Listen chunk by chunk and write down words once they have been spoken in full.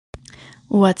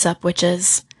What's up,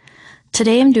 witches?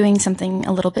 Today I'm doing something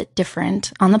a little bit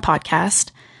different on the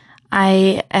podcast.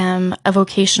 I am a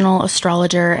vocational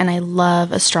astrologer and I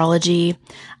love astrology.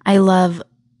 I love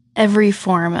every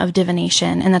form of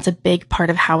divination, and that's a big part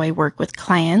of how I work with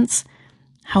clients.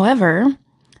 However,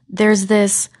 there's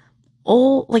this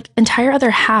entire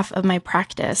other half of my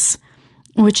practice,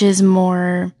 which is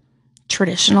more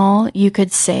traditional, you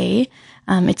could say.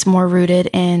 It's more rooted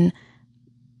in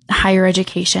higher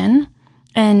education.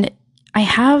 And I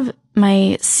have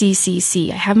my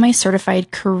CCC, I have my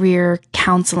Certified Career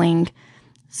Counseling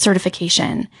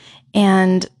certification.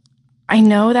 And I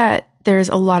know that there's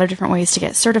a lot of different ways to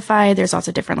get certified. There's lots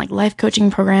of different life coaching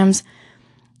programs.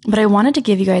 But I wanted to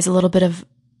give you guys a little bit of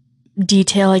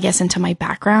detail, I guess, into my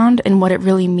background and what it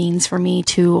really means for me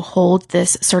to hold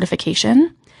this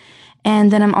certification.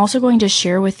 And then I'm also going to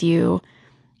share with you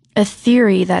a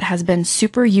theory that has been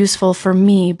super useful for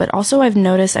me, but also I've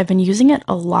noticed I've been using it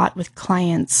a lot with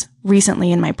clients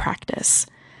recently in my practice.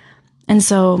 And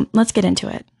so let's get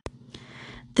into it.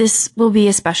 This will be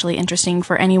especially interesting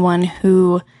for anyone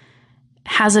who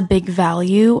has a big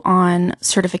value on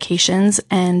certifications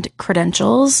and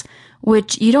credentials,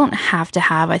 which you don't have to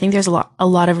have. I think there's a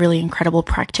lot of really incredible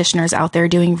practitioners out there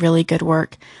doing really good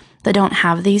work that don't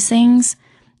have these things.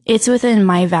 It's within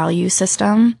my value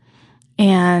system.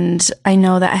 And I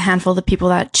know that a handful of the people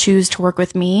that choose to work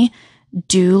with me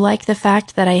do like the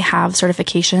fact that I have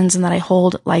certifications and that I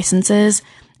hold licenses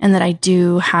and that I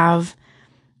do have,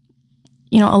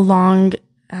 a long,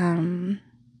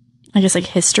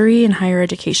 history in higher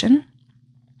education.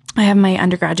 I have my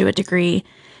undergraduate degree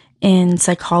in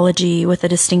psychology with a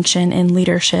distinction in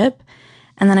leadership.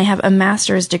 And then I have a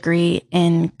master's degree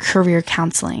in career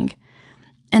counseling.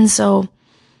 And so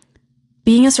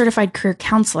being a certified career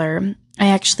counselor, I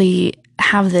actually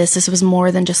have this. This was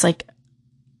more than just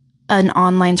an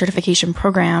online certification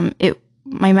program.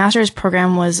 My master's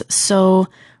program was so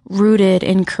rooted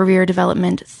in career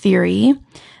development theory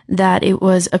that it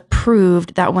was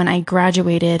approved that when I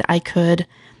graduated, I could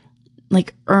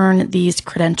earn these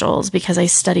credentials because I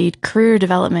studied career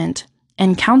development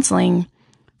and counseling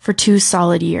for 2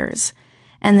 solid years.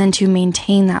 And then to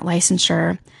maintain that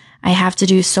licensure, I have to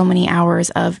do so many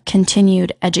hours of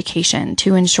continued education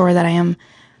to ensure that I am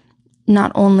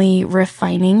not only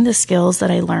refining the skills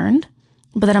that I learned,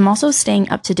 but that I'm also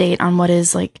staying up to date on what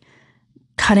is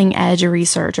cutting edge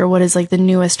research or what is the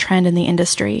newest trend in the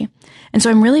industry. And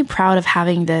so I'm really proud of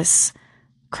having this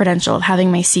credential, of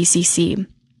having my CCC,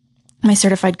 my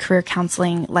Certified Career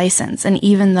Counseling license. And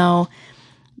even though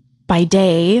by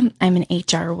day I'm an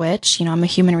HR witch, I'm a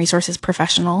human resources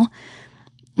professional,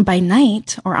 by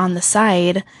night or on the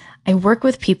side, I work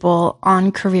with people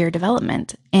on career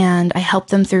development and I help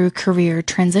them through career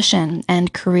transition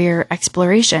and career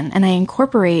exploration. And I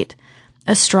incorporate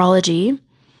astrology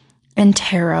and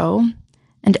tarot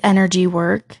and energy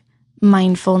work,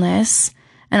 mindfulness,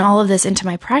 and all of this into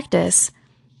my practice.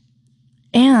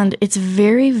 And it's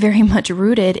very, very much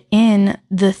rooted in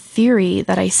the theory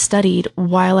that I studied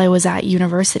while I was at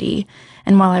university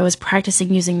and while I was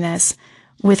practicing using this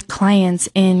with clients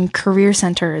in career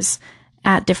centers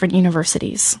at different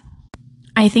universities.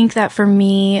 I think that for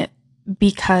me,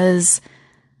 because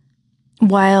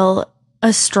while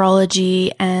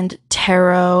astrology and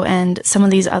tarot and some of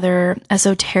these other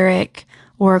esoteric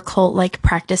or occult-like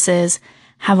practices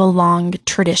have a long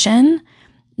tradition,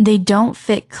 they don't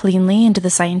fit cleanly into the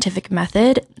scientific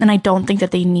method, and I don't think that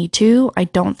they need to. I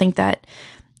don't think that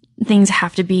things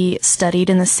have to be studied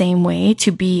in the same way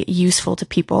to be useful to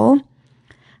people.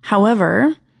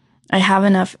 However, I have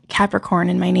enough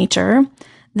Capricorn in my nature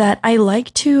that I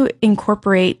like to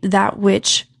incorporate that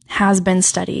which has been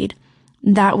studied,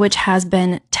 that which has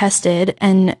been tested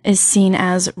and is seen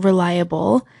as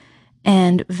reliable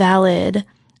and valid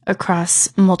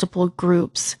across multiple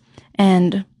groups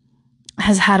and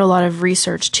has had a lot of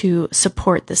research to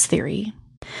support this theory.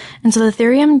 And so the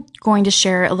theory I'm going to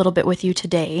share a little bit with you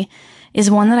today is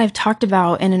one that I've talked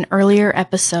about in an earlier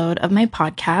episode of my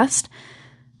podcast.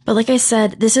 But like I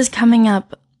said, this is coming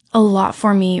up a lot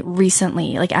for me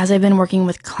recently. As I've been working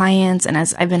with clients and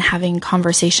as I've been having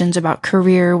conversations about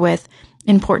career with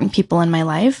important people in my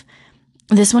life,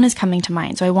 this one is coming to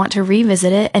mind. So I want to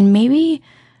revisit it and maybe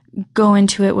go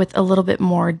into it with a little bit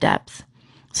more depth.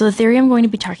 So the theory I'm going to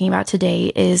be talking about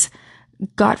today is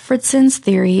Gottfredson's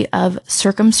theory of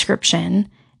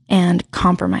circumscription and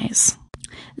compromise.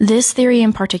 This theory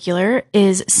in particular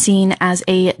is seen as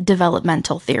a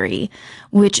developmental theory,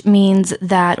 which means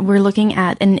that we're looking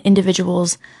at an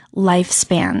individual's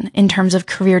lifespan in terms of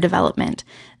career development,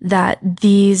 that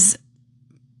these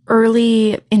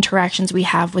early interactions we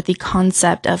have with the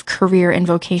concept of career and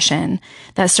vocation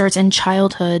that starts in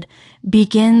childhood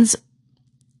begins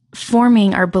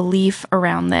forming our belief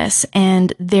around this.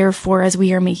 And therefore, as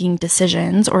we are making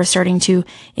decisions or starting to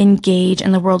engage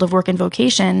in the world of work and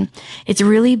vocation, it's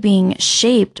really being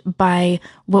shaped by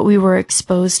what we were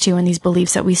exposed to and these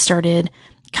beliefs that we started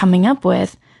coming up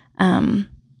with,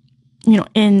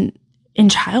 in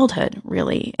childhood,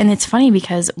 really. And it's funny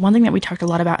because one thing that we talked a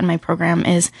lot about in my program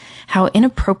is how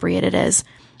inappropriate it is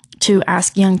to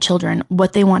ask young children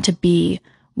what they want to be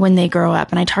when they grow up.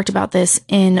 And I talked about this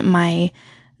in my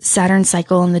Saturn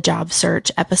cycle and the job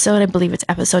search episode. I believe it's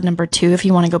episode number 2, if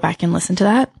you want to go back and listen to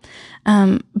that.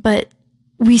 But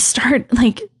we start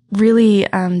really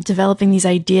developing these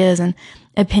ideas and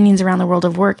opinions around the world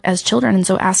of work as children. And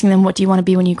so asking them, what do you want to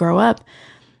be when you grow up,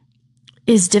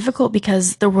 is difficult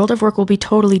because the world of work will be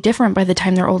totally different by the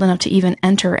time they're old enough to even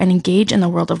enter and engage in the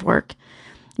world of work.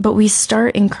 But we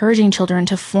start encouraging children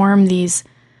to form these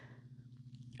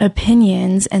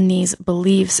opinions and these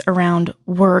beliefs around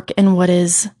work and what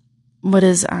is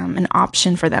an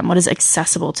option for them, what is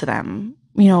accessible to them.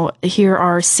 Here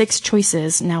are 6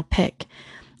 choices, now pick.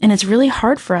 And it's really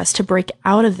hard for us to break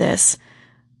out of this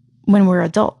when we're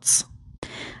adults.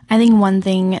 I think one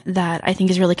thing that I think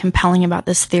is really compelling about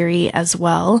this theory as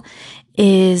well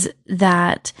is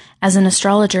that as an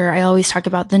astrologer, I always talk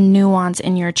about the nuance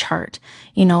in your chart.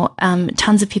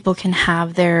 Tons of people can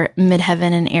have their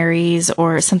midheaven in Aries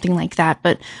or something like that,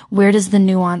 but where does the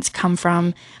nuance come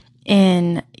from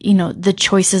in, the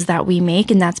choices that we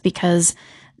make? And that's because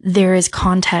there is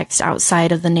context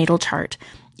outside of the natal chart.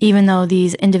 Even though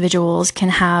these individuals can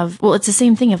have, it's the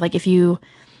same thing of if you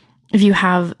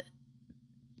have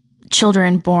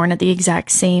children born at the exact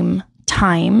same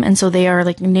time, and so they are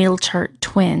natal chart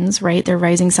twins, right? Their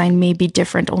rising sign may be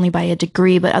different only by a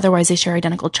degree, but otherwise they share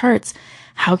identical charts.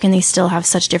 How can they still have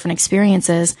such different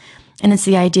experiences? And it's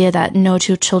the idea that no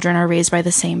 2 children are raised by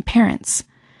the same parents.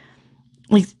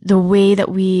 The way that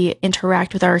we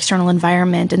interact with our external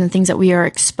environment and the things that we are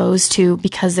exposed to,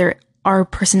 because there are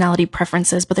personality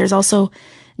preferences, but there's also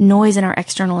noise in our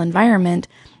external environment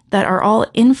that are all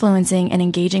influencing and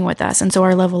engaging with us. And so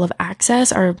our level of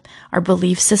access, our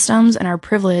belief systems, and our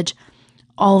privilege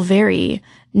all vary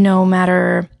no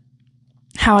matter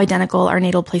how identical our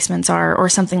natal placements are or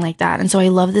something like that. And so I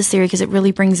love this theory because it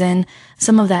really brings in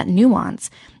some of that nuance,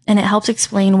 and it helps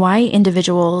explain why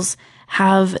individuals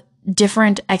have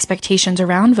different expectations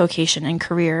around vocation and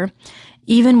career,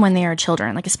 even when they are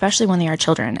children, especially when they are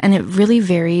children. And it really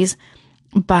varies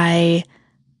by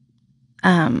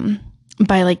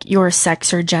your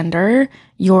sex or gender,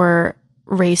 your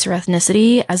race or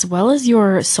ethnicity, as well as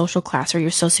your social class or your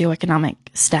socioeconomic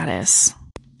status.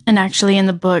 And actually in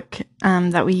the book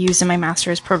that we used in my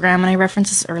master's program, and I referenced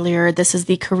this earlier, this is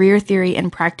the Career Theory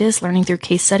and Practice, Learning Through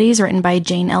Case Studies, written by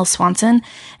Jane L. Swanson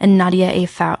and Nadia A.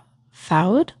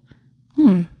 Fouad.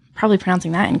 Probably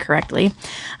pronouncing that incorrectly.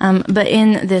 But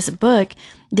in this book,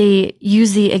 they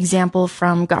use the example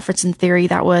from Gottfriedson theory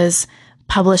that was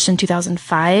published in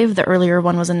 2005. The earlier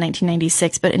one was in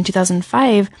 1996, but in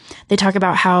 2005, they talk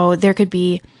about how there could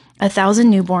be 1,000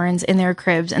 newborns in their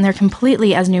cribs, and they're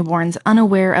completely, as newborns,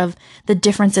 unaware of the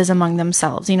differences among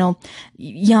themselves.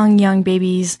 Young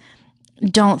babies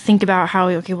don't think about how,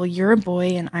 okay, well, you're a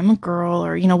boy and I'm a girl,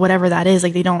 or, whatever that is.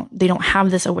 They don't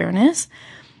have this awareness.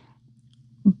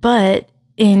 But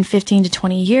in 15 to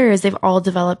 20 years, they've all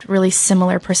developed really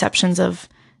similar perceptions of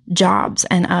jobs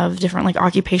and of different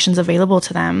occupations available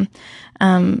to them.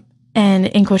 And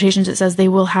in quotations, it says they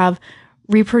will have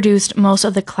reproduced most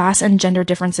of the class and gender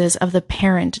differences of the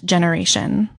parent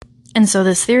generation. And so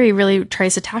this theory really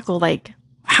tries to tackle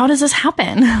how does this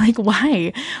happen?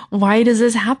 Why does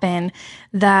this happen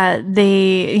that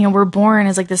they, were born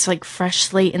as this fresh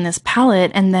slate in this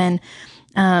palette, and then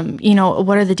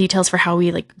what are the details for how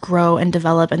we grow and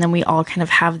develop? And then we all kind of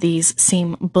have these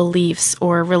same beliefs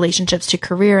or relationships to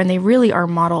career, and they really are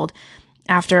modeled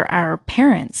after our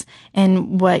parents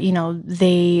and what,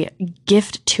 they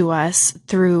gift to us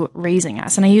through raising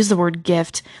us. And I use the word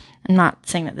gift. I'm not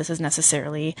saying that this is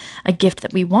necessarily a gift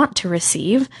that we want to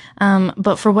receive,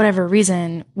 but for whatever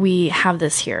reason, we have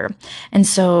this here. And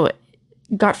so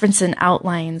Gottfriedson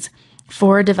outlines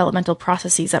 4 developmental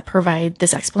processes that provide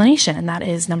this explanation. And that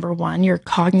is, number 1, your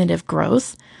cognitive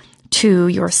growth; 2,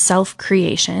 your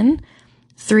self-creation;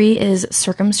 3 is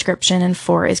circumscription; and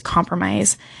 4 is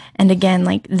compromise. And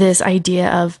again, this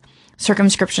idea of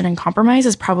circumscription and compromise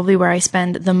is probably where I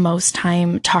spend the most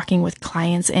time talking with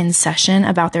clients in session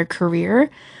about their career.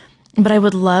 But I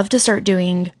would love to start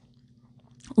doing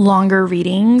longer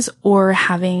readings or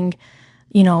having,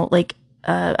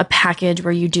 a package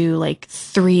where you do like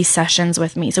 3 sessions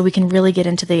with me, so we can really get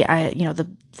into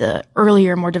the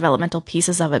earlier, more developmental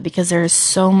pieces of it, because there's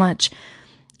so much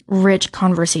rich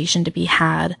conversation to be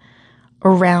had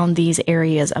around these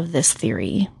areas of this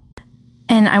theory.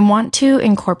 And I want to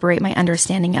incorporate my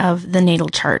understanding of the natal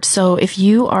chart. So if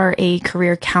you are a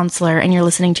career counselor and you're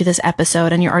listening to this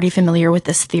episode and you're already familiar with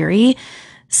this theory,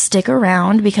 stick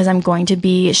around, because I'm going to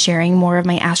be sharing more of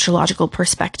my astrological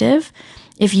perspective.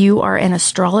 If you are an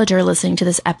astrologer listening to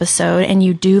this episode and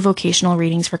you do vocational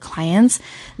readings for clients,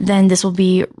 then this will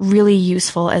be really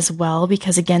useful as well,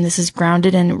 because again, this is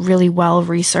grounded and really well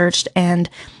researched and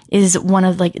is one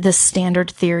of like the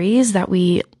standard theories that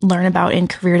we learn about in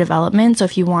career development. So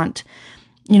if you want,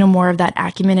 more of that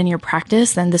acumen in your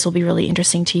practice, then this will be really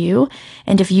interesting to you.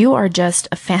 And if you are just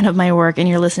a fan of my work and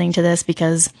you're listening to this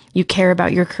because you care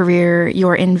about your career,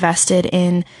 you're invested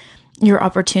in your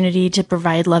opportunity to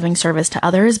provide loving service to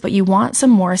others, but you want some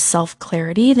more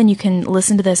self-clarity, then you can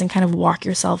listen to this and kind of walk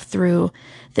yourself through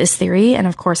this theory. And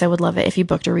of course, I would love it if you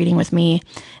booked a reading with me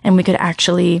and we could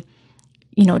actually,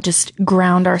 just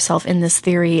ground ourselves in this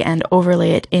theory and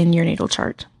overlay it in your natal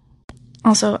chart.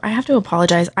 Also, I have to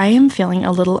apologize. I am feeling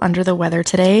a little under the weather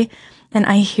today, and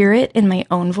I hear it in my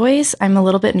own voice. I'm a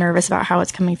little bit nervous about how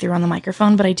it's coming through on the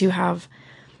microphone, but I do have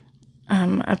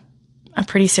a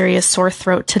pretty serious sore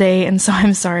throat today, and so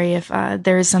I'm sorry if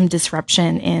there's some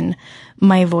disruption in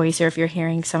my voice or if you're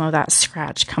hearing some of that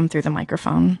scratch come through the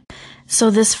microphone. So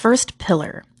this first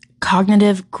pillar,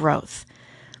 cognitive growth.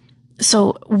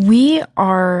 So we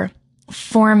are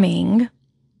forming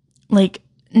like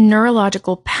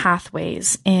neurological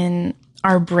pathways in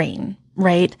our brain,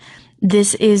 right?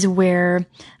 This is where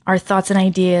our thoughts and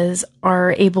ideas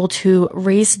are able to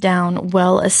race down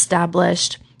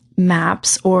well-established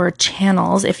maps or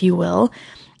channels, if you will.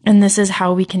 And this is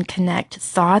how we can connect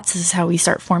thoughts. This is how we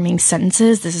start forming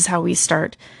sentences. This is how we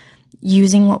start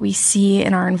using what we see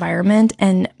in our environment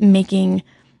and making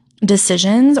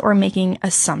decisions or making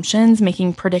assumptions,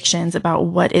 making predictions about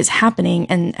what is happening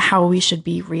and how we should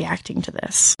be reacting to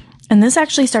this. And this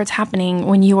actually starts happening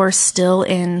when you are still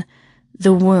in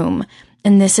the womb.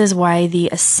 And this is why the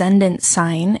ascendant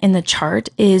sign in the chart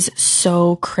is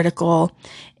so critical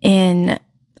in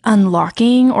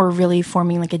unlocking or really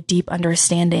forming like a deep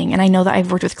understanding. And I know that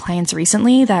I've worked with clients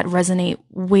recently that resonate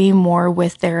way more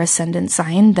with their ascendant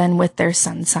sign than with their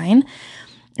sun sign.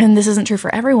 And this isn't true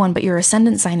for everyone, but your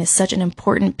ascendant sign is such an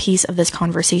important piece of this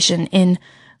conversation in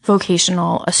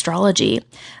vocational astrology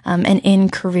and in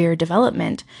career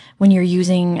development when you're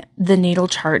using the natal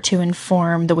chart to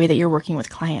inform the way that you're working with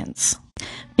clients.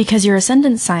 Because your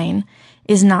ascendant sign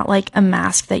is not like a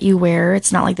mask that you wear.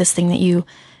 It's not like this thing that you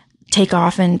take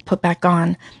off and put back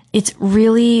on. It's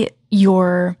really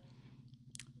your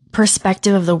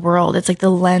perspective of the world. It's like the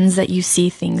lens that you see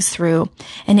things through.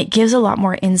 And it gives a lot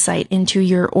more insight into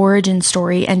your origin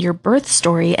story and your birth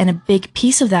story. And a big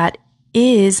piece of that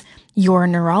is your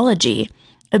neurology.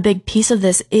 A big piece of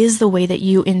this is the way that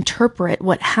you interpret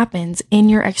what happens in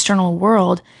your external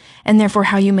world, and therefore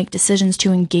how you make decisions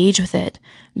to engage with it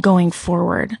going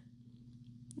forward.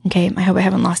 Okay, I hope I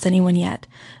haven't lost anyone yet.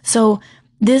 So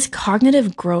this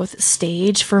cognitive growth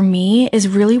stage for me is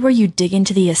really where you dig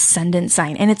into the ascendant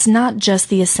sign. And it's not just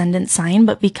the ascendant sign,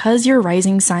 but because your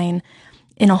rising sign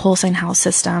in a whole sign house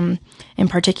system in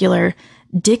particular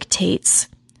dictates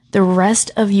the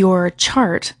rest of your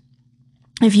chart.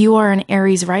 If you are an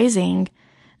Aries rising,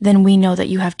 then we know that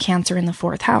you have Cancer in the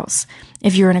 4th house.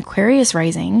 If you're an Aquarius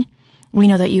rising, we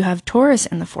know that you have Taurus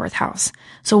in the 4th house.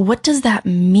 So what does that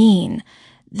mean?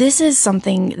 This is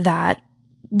something that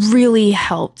really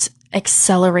helped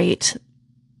accelerate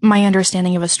my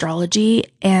understanding of astrology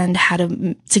and had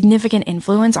a significant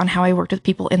influence on how I worked with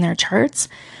people in their charts.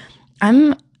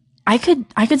 I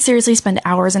could seriously spend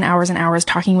hours and hours and hours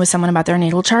talking with someone about their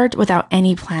natal chart without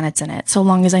any planets in it, so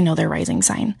long as I know their rising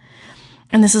sign.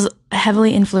 And this is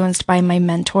heavily influenced by my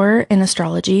mentor in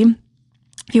astrology.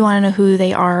 If you want to know who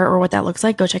they are or what that looks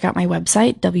like, go check out my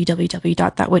website,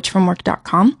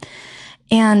 www.thatwitchfromwork.com.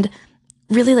 And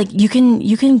really, like, you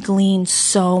can glean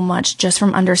so much just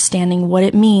from understanding what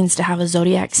it means to have a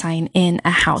zodiac sign in a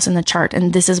house in the chart.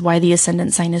 And this is why the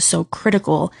ascendant sign is so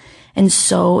critical and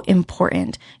so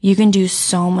important. You can do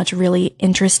so much really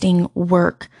interesting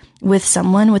work with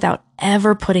someone without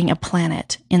ever putting a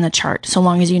planet in the chart, so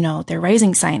long as you know their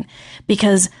rising sign.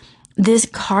 Because this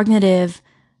cognitive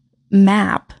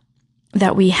map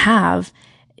that we have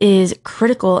is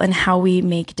critical in how we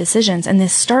make decisions. And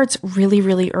this starts really,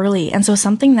 really early. And so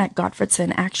something that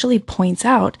Gottfredson actually points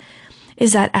out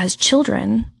is that as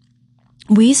children,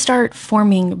 we start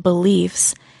forming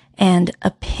beliefs and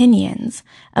opinions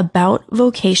about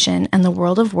vocation and the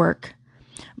world of work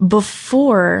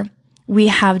before we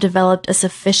have developed a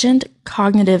sufficient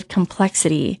cognitive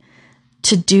complexity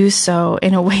to do so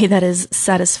in a way that is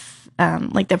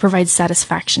that provides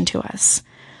satisfaction to us.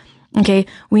 Okay.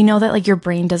 We know that like your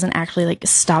brain doesn't actually like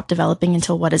stop developing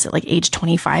until what is it, like age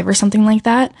 25 or something like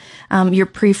that. Your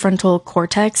prefrontal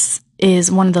cortex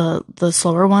is one of the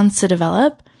slower ones to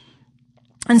develop.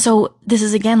 And so this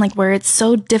is again, like where it's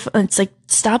so difficult. It's like,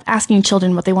 stop asking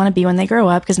children what they want to be when they grow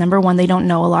up. Because number one, they don't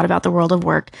know a lot about the world of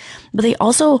work, but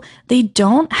they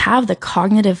don't have the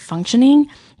cognitive functioning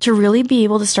to really be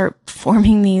able to start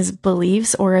forming these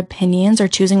beliefs or opinions or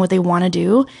choosing what they want to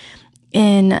do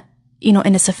in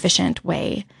a sufficient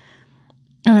way.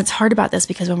 And it's hard about this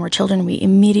because when we're children, we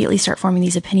immediately start forming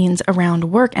these opinions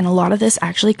around work. And a lot of this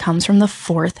actually comes from the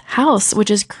fourth house, which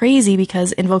is crazy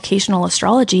because in vocational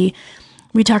astrology,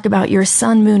 we talk about your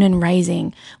sun, moon, and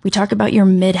rising. We talk about your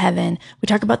midheaven. We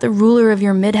talk about the ruler of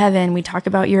your midheaven. We talk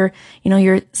about your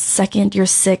second, your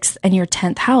sixth, and your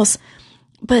 10th house.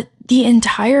 But the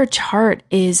entire chart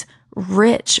is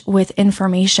rich with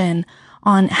information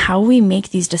on how we make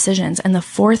these decisions. And the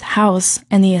fourth house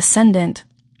and the ascendant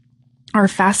are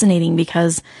fascinating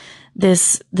because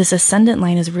this ascendant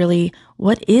line is really,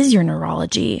 what is your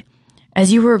neurology?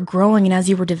 As you were growing and as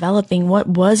you were developing, what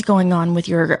was going on with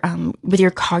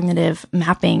your cognitive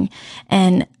mapping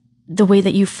and the way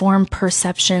that you form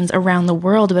perceptions around the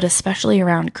world, but especially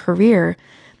around career.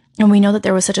 And we know that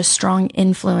there was such a strong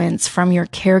influence from your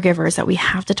caregivers that we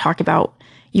have to talk about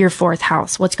your fourth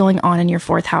house, what's going on in your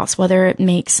fourth house, whether it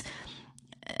makes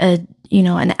an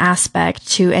aspect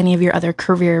to any of your other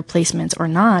career placements or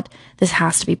not. This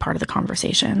has to be part of the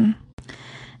conversation.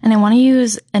 And I want to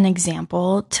use an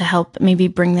example to help maybe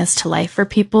bring this to life for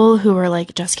people who are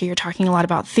like, Jessica, you're talking a lot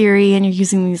about theory and you're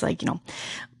using these like,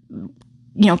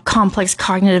 complex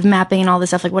cognitive mapping and all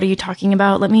this stuff. Like, what are you talking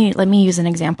about? Let me use an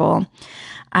example.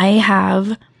 I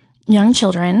have young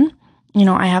children.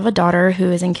 I have a daughter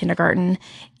who is in kindergarten.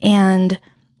 And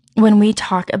when we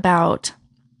talk about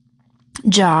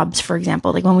jobs, for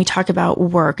example, like when we talk about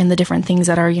work and the different things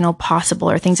that are,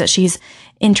 possible or things that she's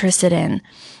interested in,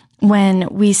 when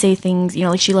we say things,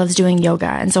 like she loves doing yoga.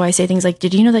 And so I say things like,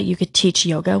 did you know that you could teach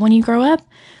yoga when you grow up?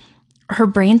 Her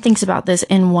brain thinks about this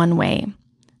in one way.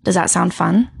 Does that sound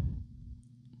fun?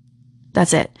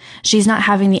 That's it. She's not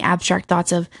having the abstract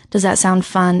thoughts of, does that sound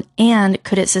fun? And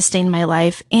could it sustain my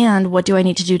life? And what do I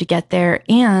need to do to get there?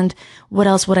 And what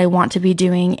else would I want to be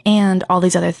doing? And all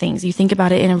these other things. You think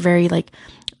about it in a very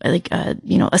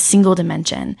a single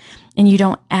dimension, and you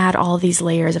don't add all of these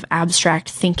layers of abstract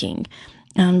thinking.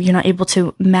 You're not able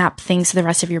to map things to the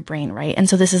rest of your brain, right? And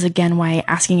so this is again why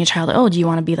asking a child, oh, do you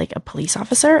want to be like a police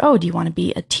officer? Oh, do you want to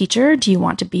be a teacher? Do you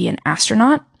want to be an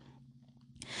astronaut?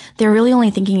 They're really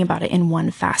only thinking about it in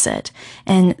one facet,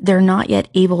 and they're not yet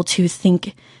able to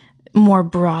think more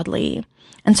broadly.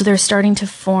 And so they're starting to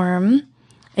form,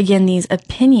 again, these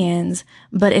opinions,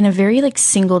 but in a very like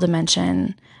single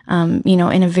dimension,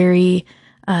 in a very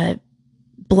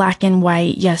black and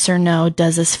white, yes or no,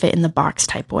 does this fit in the box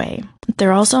type way.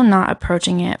 They're also not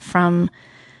approaching it from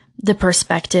the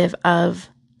perspective of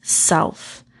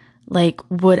self. Like,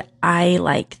 would I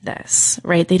like this,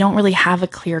 right? They don't really have a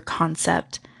clear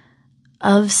concept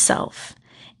of self.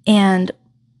 And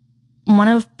one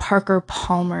of Parker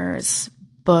Palmer's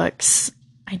books,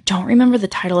 I don't remember the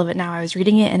title of it now. I was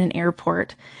reading it in an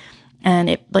airport and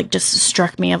it like just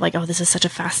struck me of like, oh, this is such a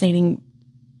fascinating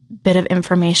bit of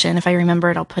information. If I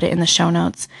remember it, I'll put it in the show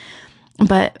notes.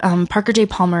 But Parker J.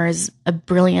 Palmer is a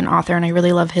brilliant author and I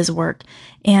really love his work.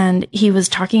 And he was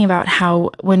talking about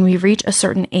how when we reach a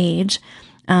certain age,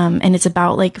 and it's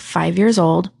about like 5 years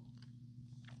old,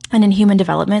 and in human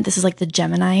development, this is like the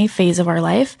Gemini phase of our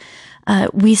life,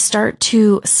 we start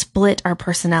to split our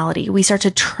personality. We start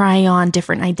to try on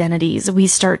different identities. We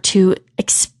start to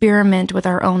experiment with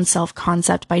our own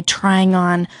self-concept by trying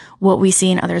on what we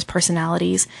see in others'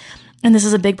 personalities. And this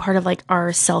is a big part of like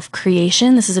our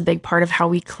self-creation. This is a big part of how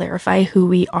we clarify who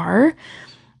we are.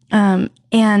 And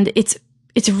it's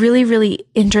really, really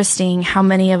interesting how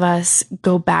many of us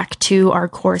go back to our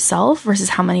core self versus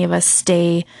how many of us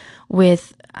stay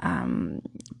with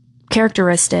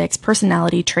characteristics,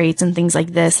 personality traits, and things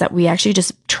like this that we actually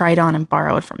just tried on and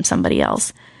borrowed from somebody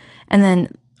else. And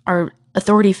then our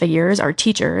authority figures, our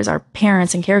teachers, our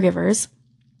parents and caregivers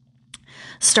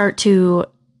start to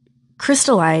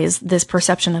crystallize this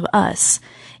perception of us,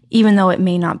 even though it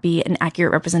may not be an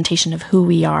accurate representation of who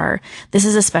we are. This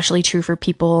is especially true for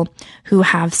people who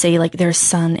have, say, like their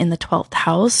sun in the 12th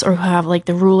house, or who have like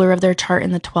the ruler of their chart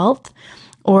in the 12th,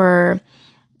 or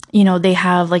they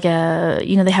have like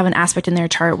they have an aspect in their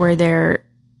chart where they're,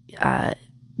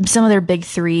 some of their big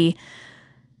three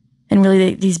and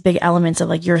really these big elements of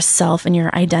like yourself and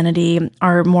your identity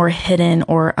are more hidden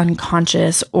or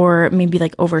unconscious or maybe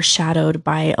like overshadowed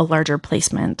by a larger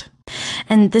placement.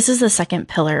 And this is the second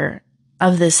pillar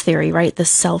of this theory, right? The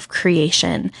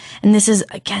self-creation. And this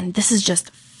is just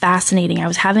fascinating. I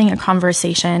was having a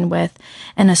conversation with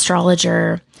an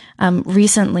astrologer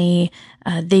recently.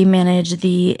 They manage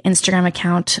the Instagram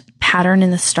account Pattern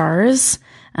in the Stars.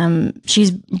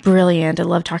 She's brilliant. I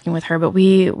love talking with her, but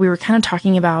we were kind of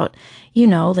talking about,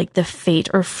 like the fate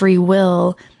or free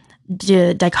will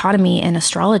dichotomy in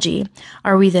astrology.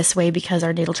 Are we this way because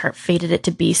our natal chart fated it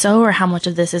to be so, or how much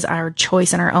of this is our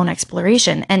choice and our own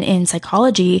exploration? And in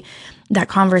psychology, that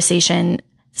conversation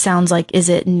sounds like, is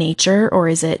it nature or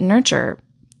is it nurture?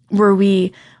 Were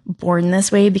we born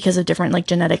this way because of different like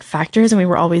genetic factors and we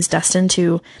were always destined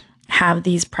to have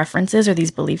these preferences or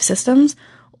these belief systems?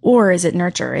 Or is it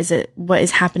nurture? Is it what is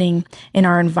happening in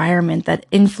our environment that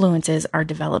influences our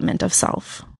development of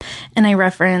self? And I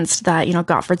referenced that,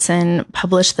 Gottfredson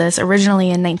published this originally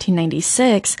in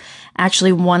 1996.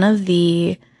 Actually, one of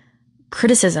the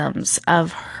criticisms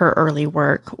of her early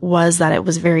work was that it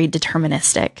was very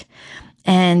deterministic.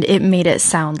 And it made it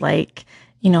sound like,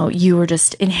 you were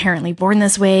just inherently born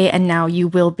this way and now you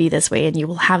will be this way and you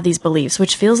will have these beliefs,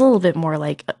 which feels a little bit more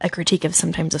like a critique of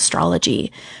sometimes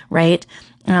astrology, right?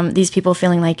 These people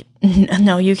feeling like,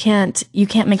 no, you can't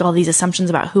make all these assumptions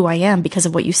about who I am because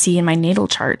of what you see in my natal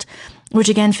chart, which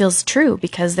again feels true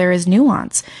because there is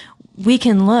nuance. We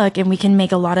can look and we can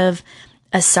make a lot of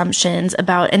assumptions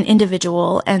about an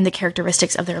individual and the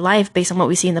characteristics of their life based on what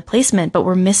we see in the placement, but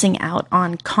we're missing out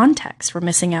on context. We're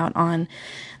missing out on,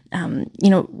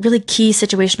 really key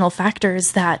situational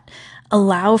factors that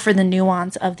allow for the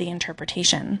nuance of the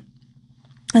interpretation,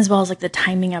 as well as like the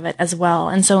timing of it as well.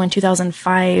 And so in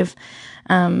 2005,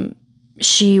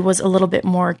 she was a little bit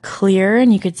more clear,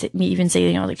 and you could even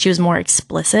say, like she was more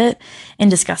explicit in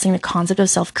discussing the concept of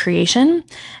self-creation,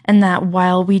 and that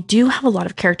while we do have a lot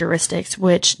of characteristics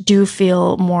which do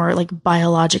feel more like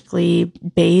biologically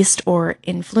based or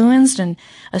influenced, and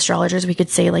astrologers, we could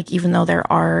say like, even though there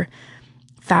are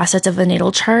facets of the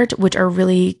natal chart which are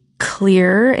really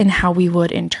clear in how we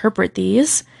would interpret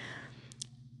these,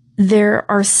 there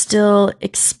are still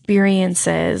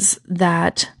experiences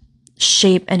that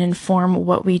shape and inform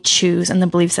what we choose and the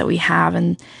beliefs that we have.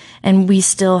 And we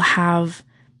still have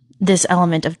this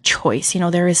element of choice.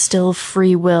 There is still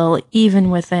free will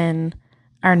even within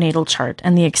our natal chart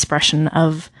and the expression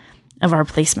of our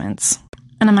placements.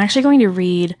 And I'm actually going to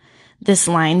read this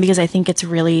line because I think it's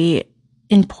really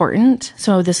important.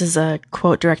 So this is a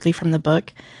quote directly from the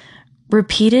book.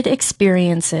 Repeated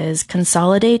experiences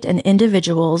consolidate an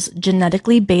individual's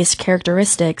genetically based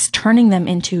characteristics, turning them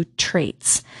into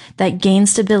traits that gain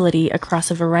stability across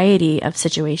a variety of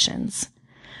situations.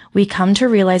 We come to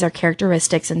realize our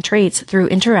characteristics and traits through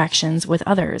interactions with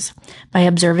others, by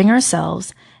observing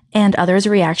ourselves and others'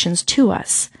 reactions to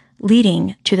us,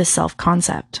 leading to the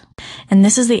self-concept. And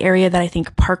this is the area that I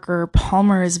think Parker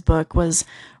Palmer's book was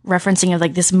referencing, of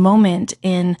like this moment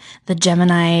in the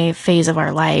Gemini phase of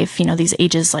our life, these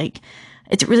ages, like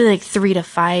it's really like 3 to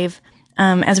 5,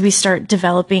 as we start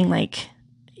developing like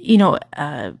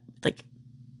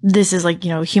this is like,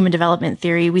 human development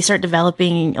theory. We start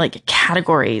developing like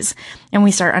categories and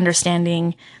we start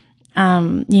understanding,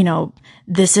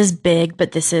 this is big,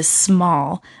 but this is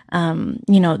small.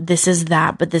 This is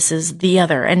that, but this is the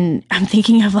other. And I'm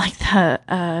thinking of like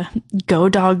the, Go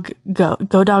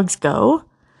Dogs Go.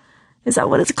 Is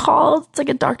that what it's called? It's like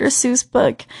a Dr. Seuss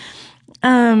book.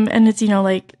 And it's,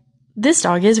 like, this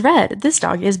dog is red. This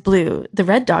dog is blue. The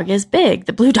red dog is big.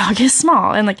 The blue dog is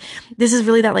small. And like, this is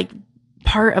really that like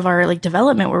part of our like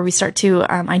development where we start to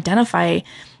identify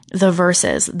the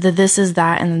verses, the this is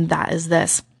that and that is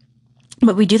this.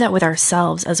 But we do that with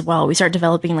ourselves as well. We start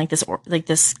developing like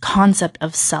this concept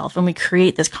of self, and we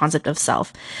create this concept of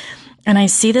self. And I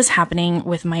see this happening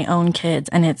with my own kids,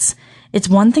 and it's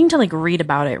one thing to like read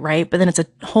about it, right? But then it's a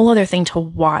whole other thing to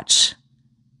watch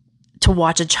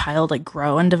a child like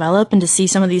grow and develop, and to see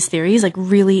some of these theories like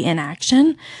really in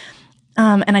action.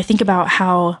 And I think about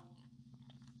how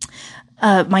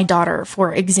my daughter,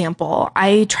 for example,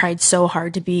 I tried so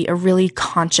hard to be a really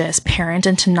conscious parent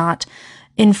and to not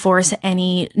enforce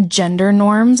any gender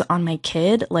norms on my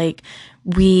kid. Like,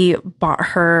 we bought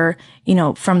her,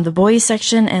 from the boys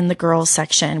section and the girls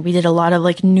section. We did a lot of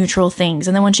like neutral things.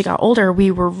 And then when she got older,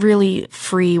 we were really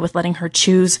free with letting her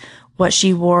choose what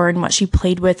she wore and what she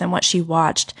played with and what she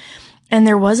watched. And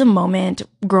there was a moment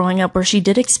growing up where she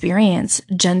did experience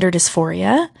gender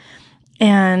dysphoria.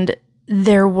 And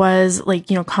there was like,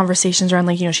 conversations around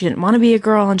like, she didn't want to be a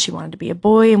girl and she wanted to be a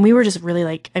boy. And we were just really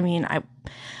like,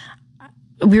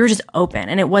 we were just open,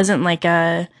 and it wasn't like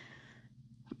I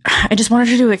just wanted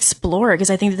her to explore, because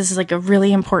I think that this is like a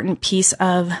really important piece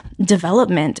of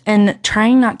development, and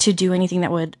trying not to do anything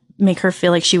that would make her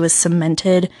feel like she was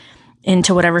cemented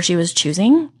into whatever she was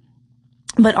choosing,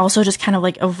 but also just kind of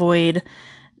like avoid,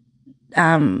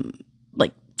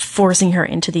 like forcing her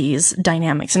into these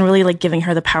dynamics, and really like giving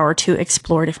her the power to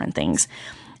explore different things.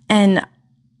 And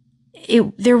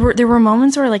there were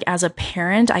moments where like as a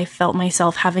parent, I felt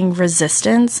myself having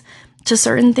resistance to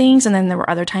certain things. And then there were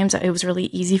other times that it was really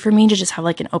easy for me to just have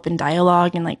like an open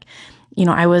dialogue. And like,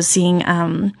 I was seeing,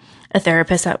 a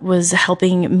therapist that was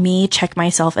helping me check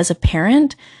myself as a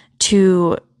parent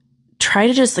to try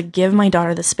to just like give my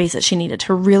daughter the space that she needed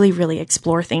to really, really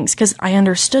explore things. Cause I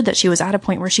understood that she was at a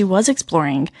point where she was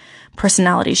exploring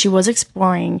personality. She was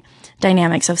exploring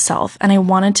dynamics of self. And I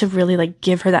wanted to really like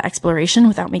give her that exploration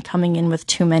without me coming in with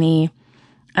too many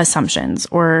assumptions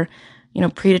or,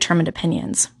 predetermined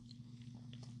opinions.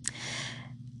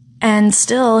 And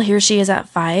still, here she is at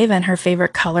 5, and her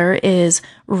favorite color is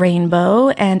rainbow,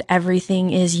 and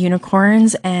everything is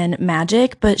unicorns and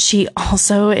magic. But she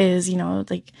also is,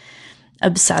 like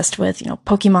obsessed with,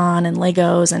 Pokemon and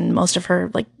Legos, and most of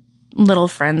her like little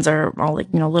friends are all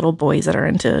like, little boys that are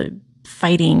into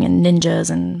fighting and ninjas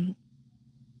and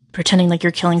pretending like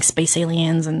you're killing space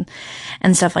aliens and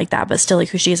stuff like that. But still, like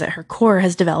who she is at her core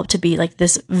has developed to be like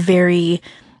this very,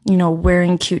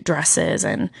 wearing cute dresses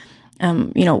and,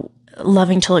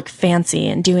 loving to look fancy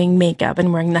and doing makeup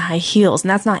and wearing the high heels. And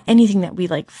that's not anything that we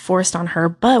like forced on her.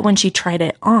 But when she tried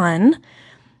it on,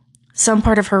 some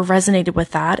part of her resonated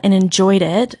with that and enjoyed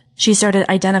it. She started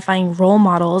identifying role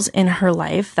models in her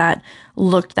life that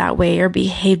looked that way or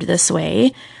behaved this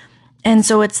way. And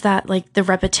so it's that like the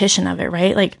repetition of it,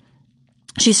 right? Like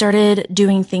she started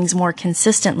doing things more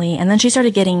consistently, and then she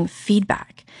started getting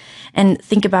feedback. And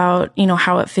think about,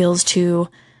 how it feels to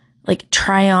like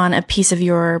try on a piece of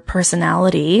your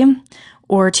personality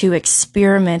or to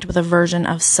experiment with a version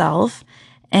of self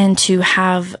and to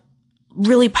have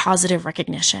really positive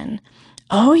recognition.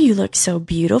 Oh, you look so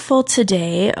beautiful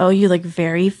today. Oh, you look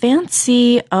very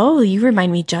fancy. Oh, you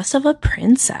remind me just of a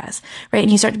princess, right?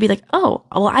 And you start to be like, oh,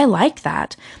 well, I like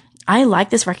that. I like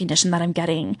this recognition that I'm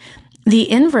getting. The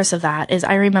inverse of that is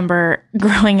I remember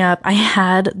growing up, I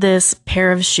had this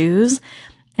pair of shoes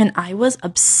and I was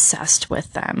obsessed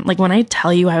with them. Like when I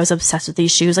tell you I was obsessed with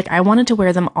these shoes, like I wanted to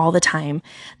wear them all the time.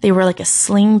 They were like a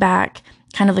slingback,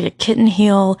 kind of like a kitten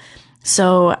heel.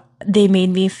 So they made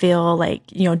me feel like,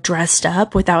 dressed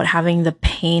up without having the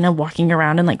pain of walking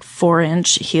around in like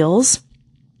 4-inch heels.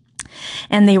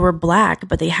 And they were black,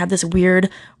 but they had this weird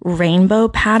rainbow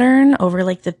pattern over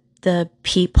like the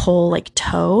peephole like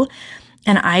toe.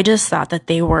 And I just thought that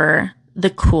they were the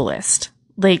coolest.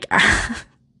 Like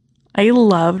I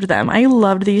loved them. I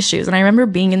loved these shoes. And I remember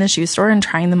being in the shoe store and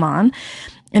trying them on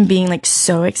and being like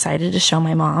so excited to show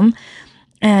my mom.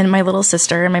 And my little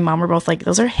sister and my mom were both like,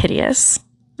 those are hideous.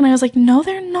 And I was like, no,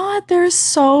 they're not. They're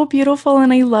so beautiful.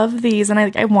 And I love these. And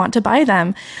I want to buy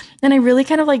them. And I really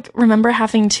kind of like remember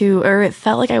having to, or it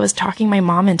felt like I was talking my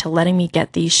mom into letting me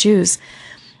get these shoes.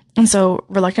 And so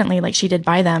reluctantly, like she did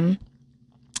buy them.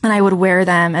 And I would wear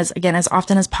them as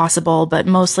often as possible, but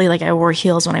mostly like I wore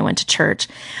heels when I went to church.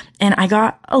 And I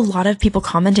got a lot of people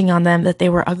commenting on them that they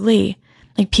were ugly.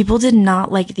 Like people did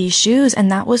not like these shoes.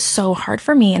 And that was so hard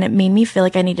for me. And it made me feel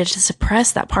like I needed to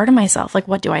suppress that part of myself. Like,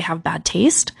 what, do I have bad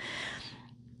taste?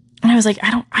 And I was like,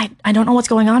 I don't know what's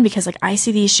going on, because like I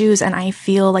see these shoes and I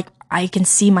feel like I can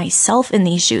see myself in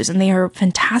these shoes, and they are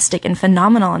fantastic and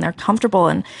phenomenal, and they're comfortable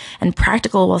and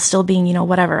practical while still being,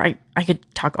 whatever. I could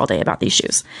talk all day about these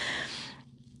shoes.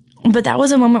 But that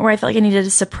was a moment where I felt like I needed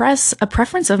to suppress a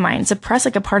preference of mine, suppress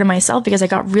like a part of myself, because I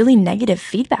got really negative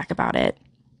feedback about it.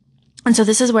 And so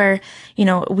this is where,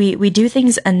 we do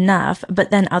things enough, but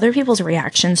then other people's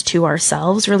reactions to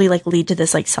ourselves really like lead to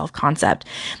this like self-concept.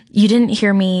 You didn't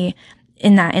hear me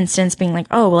in that instance being like,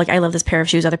 oh, well, like I love this pair of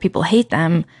shoes. Other people hate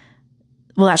them.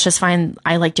 Well, that's just fine.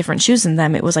 I like different shoes than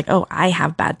them. It was like, oh, I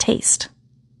have bad taste,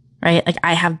 right? Like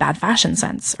I have bad fashion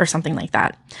sense or something like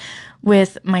that.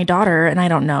 With my daughter, and I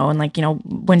don't know, and like,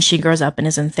 when she grows up and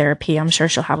is in therapy, I'm sure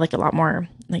she'll have like a lot more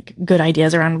like good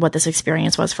ideas around what this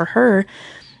experience was for her.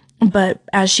 But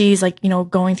as she's like,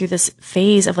 going through this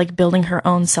phase of like building her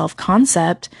own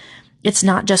self-concept, it's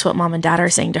not just what mom and dad are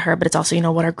saying to her, but it's also,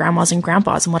 what are grandmas and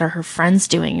grandpas and what are her friends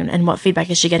doing, and what feedback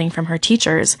is she getting from her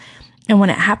teachers. And when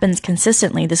it happens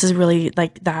consistently, this is really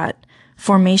like that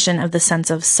formation of the sense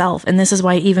of self. And this is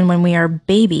why even when we are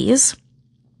babies,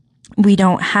 we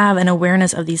don't have an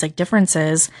awareness of these like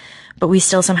differences, but we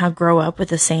still somehow grow up with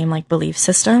the same like belief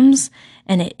systems.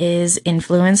 And it is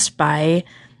influenced by,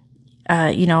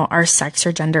 our sex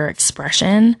or gender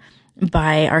expression,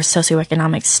 by our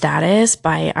socioeconomic status,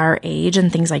 by our age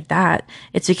and things like that.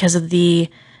 It's because of the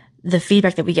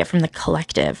feedback that we get from the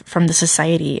collective, from the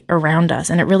society around us.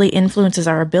 And it really influences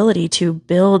our ability to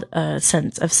build a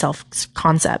sense of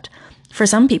self-concept. For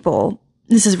some people,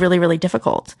 this is really, really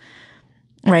difficult,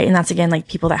 right? And that's again, like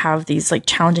people that have these like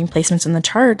challenging placements in the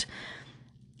chart.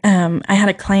 I had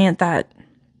a client that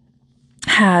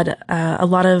had a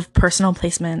lot of personal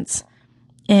placements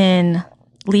in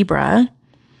Libra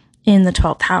in the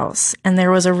 12th house. And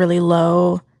there was a really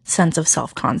low sense of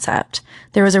self-concept.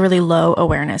 There was a really low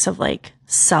awareness of like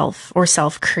self or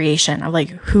self-creation, of like,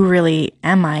 who really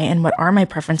am I and what are my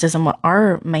preferences and what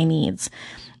are my needs?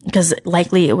 Because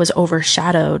likely it was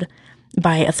overshadowed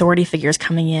by authority figures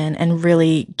coming in and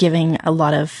really giving a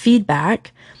lot of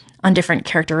feedback on different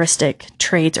characteristic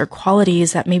traits or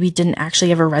qualities that maybe didn't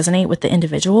actually ever resonate with the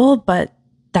individual, but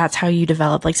that's how you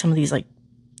develop like some of these like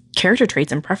character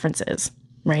traits and preferences,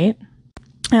 right?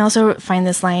 I also find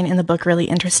this line in the book really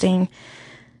interesting.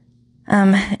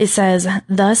 It says,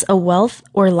 thus a wealth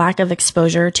or lack of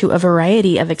exposure to a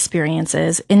variety of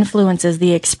experiences influences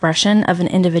the expression of an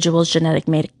individual's genetic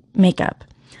makeup.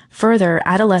 Further,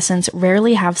 adolescents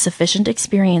rarely have sufficient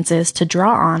experiences to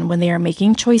draw on when they are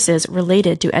making choices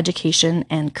related to education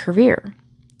and career.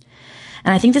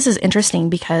 And I think this is interesting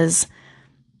because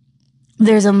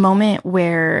there's a moment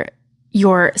where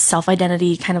your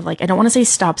self-identity kind of like, I don't want to say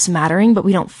stops mattering, but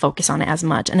we don't focus on it as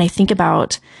much. And I think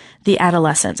about the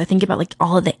adolescents. I think about like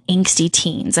all of the angsty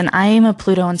teens. And I am a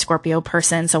Pluto and Scorpio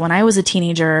person. So when I was a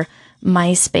teenager,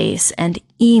 MySpace and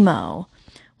emo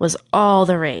was all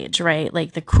the rage, right?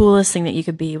 Like the coolest thing that you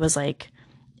could be was like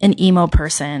an emo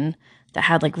person that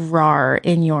had like RAR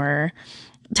in your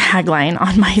tagline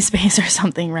on MySpace or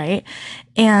something, right?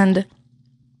 And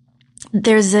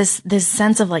there's this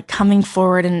sense of like coming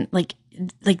forward and like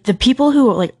the people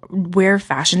who like wear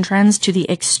fashion trends to the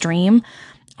extreme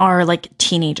are like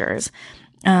teenagers.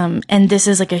 And this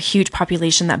is like a huge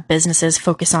population that businesses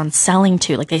focus on selling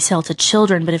to, like they sell to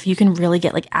children. But if you can really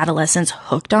get like adolescents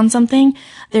hooked on something,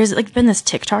 there's like been this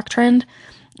TikTok trend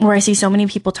where I see so many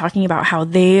people talking about how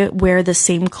they wear the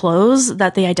same clothes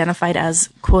that they identified as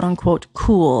quote unquote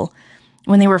cool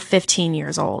when they were 15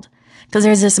 years old. Because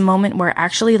there's this moment where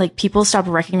actually like people stop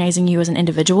recognizing you as an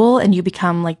individual and you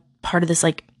become like part of this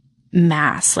like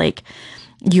mass, like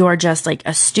you're just like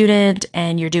a student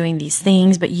and you're doing these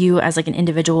things, but you as like an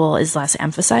individual is less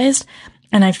emphasized.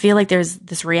 And I feel like there's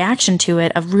this reaction to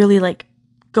it of really like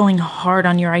going hard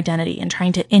on your identity and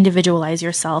trying to individualize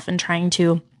yourself and trying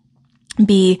to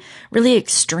be really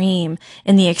extreme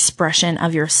in the expression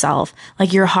of yourself.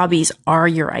 Like your hobbies are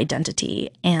your identity.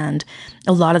 And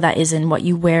a lot of that is in what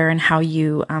you wear and how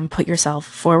you put yourself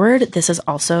forward. This is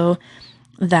also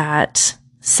that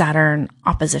Saturn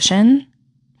opposition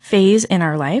phase in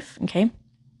our life. Okay.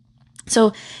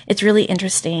 So it's really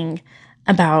interesting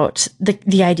about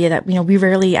the idea that, we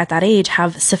rarely at that age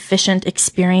have sufficient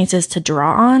experiences to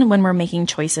draw on when we're making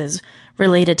choices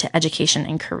related to education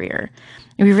and career.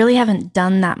 We really haven't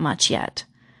done that much yet,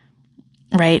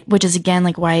 right? Which is again,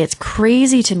 like why it's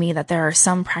crazy to me that there are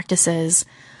some practices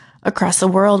across the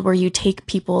world where you take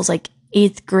people's like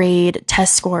 8th grade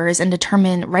test scores and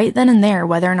determine right then and there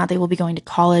whether or not they will be going to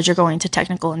college or going to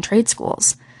technical and trade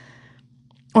schools.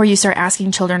 Or you start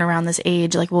asking children around this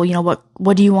age, like, well,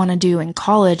 what do you want to do in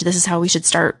college? This is how we should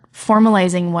start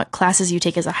formalizing what classes you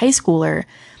take as a high schooler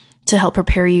to help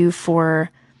prepare you for,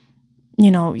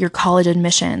 your college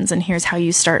admissions. And here's how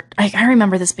you start. I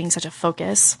remember this being such a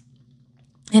focus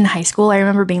in high school. I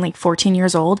remember being like 14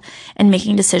 years old and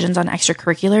making decisions on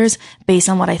extracurriculars based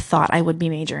on what I thought I would be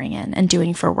majoring in and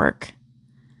doing for work.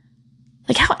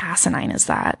 Like, how asinine is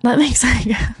that? That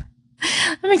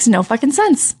makes no fucking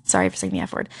sense. Sorry for saying the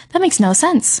F word. That makes no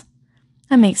sense.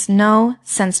 That makes no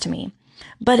sense to me.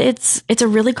 But it's a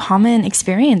really common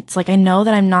experience. Like I know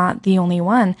that I'm not the only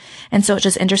one. And so it's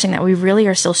just interesting that we really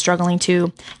are still struggling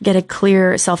to get a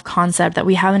clear self-concept, that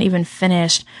we haven't even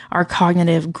finished our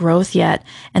cognitive growth yet.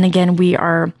 And again, we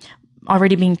are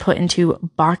already being put into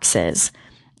boxes.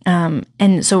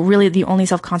 And so really the only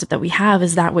self-concept that we have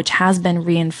is that which has been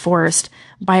reinforced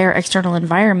by our external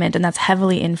environment. And that's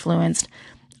heavily influenced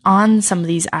on some of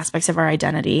these aspects of our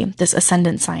identity, this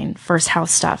ascendant sign, first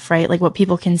house stuff, right? Like what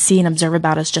people can see and observe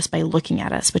about us just by looking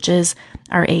at us, which is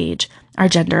our age, our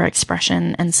gender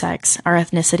expression and sex, our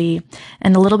ethnicity,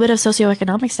 and a little bit of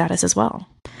socioeconomic status as well.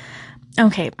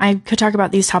 Okay, I could talk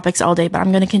about these topics all day, but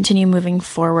I'm going to continue moving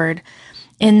forward.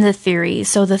 in the theory.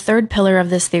 So the third pillar of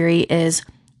this theory is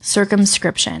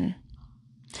circumscription.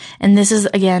 And this is,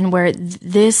 again, where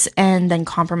this and then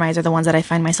compromise are the ones that I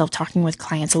find myself talking with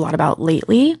clients a lot about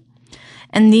lately.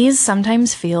 And these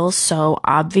sometimes feel so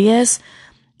obvious,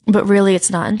 but really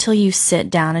it's not until you sit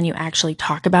down and you actually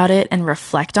talk about it and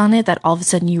reflect on it that all of a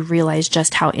sudden you realize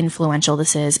just how influential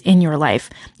this is in your life.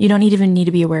 You don't even need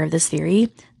to be aware of this theory.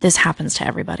 This happens to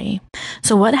everybody.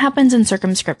 So what happens in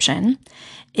circumscription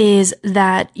is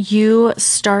that you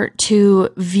start to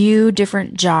view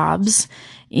different jobs.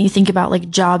 You think about like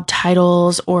job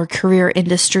titles or career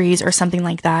industries or something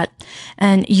like that.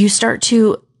 And you start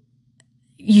to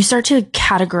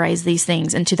categorize these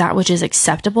things into that which is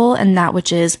acceptable and that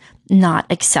which is not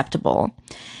acceptable.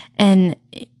 And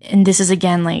this is,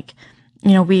 again, like,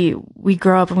 you know, we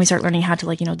grow up and we start learning how to,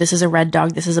 like, you know, this is a red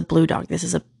dog, this is a blue dog, this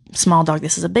is a small dog,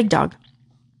 this is a big dog.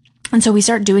 And so we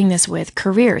start doing this with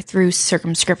career through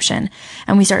circumscription.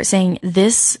 And we start saying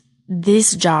this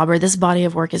job or this body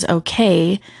of work is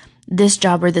okay. This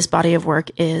job or this body of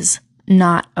work is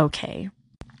not okay.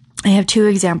 I have two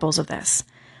examples of this.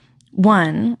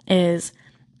 One is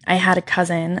I had a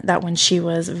cousin that when she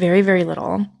was very, very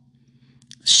little,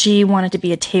 she wanted to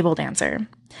be a table dancer.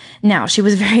 Now, she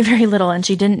was very, very little and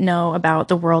she didn't know about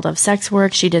the world of sex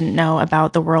work. She didn't know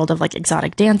about the world of like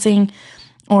exotic dancing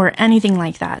or anything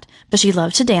like that. But she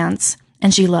loved to dance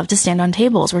and she loved to stand on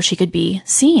tables where she could be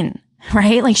seen,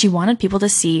 right? Like she wanted people to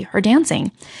see her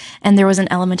dancing. And there was an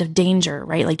element of danger,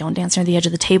 right? Like don't dance near the edge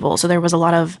of the table. So there was a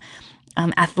lot of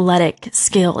athletic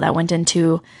skill that went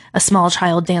into a small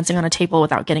child dancing on a table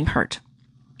without getting hurt.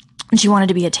 And she wanted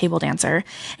to be a table dancer.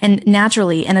 And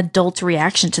naturally, an adult's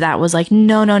reaction to that was like,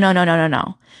 no, little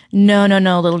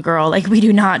girl. Like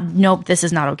nope, this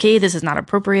is not okay. This is not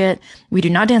appropriate. We do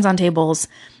not dance on tables.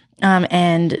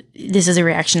 And this is a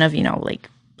reaction of, you know, like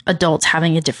adults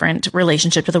having a different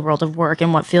relationship to the world of work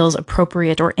and what feels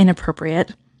appropriate or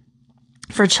inappropriate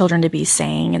for children to be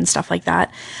saying and stuff like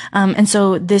that. And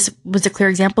so this was a clear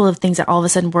example of things that all of a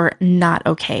sudden were not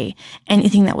okay.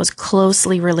 Anything that was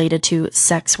closely related to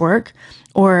sex work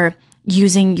or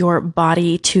using your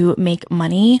body to make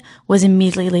money was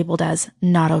immediately labeled as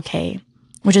not okay,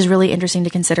 which is really interesting to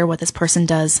consider what this person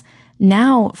does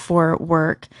now for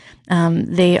work.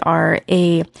 They are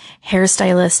a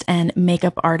hairstylist and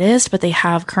makeup artist, but they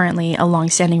have currently a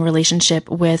long-standing relationship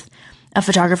with a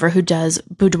photographer who does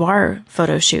boudoir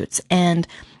photo shoots and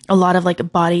a lot of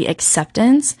like body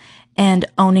acceptance and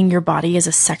owning your body as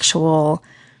a sexual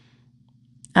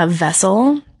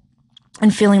vessel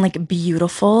and feeling like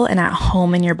beautiful and at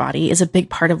home in your body is a big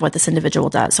part of what this individual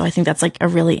does. So I think that's like a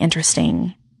really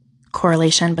interesting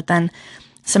correlation. But then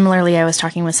similarly, I was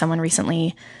talking with someone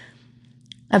recently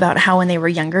about how when they were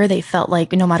younger, they felt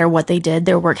like no matter what they did,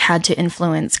 their work had to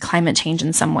influence climate change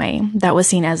in some way. That was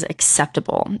seen as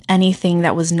acceptable. Anything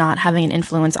that was not having an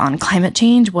influence on climate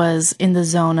change was in the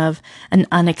zone of an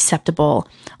unacceptable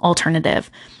alternative.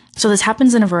 So this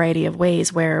happens in a variety of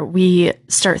ways where we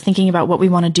start thinking about what we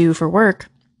want to do for work.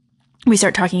 We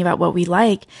start talking about what we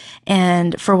like,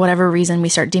 and for whatever reason, we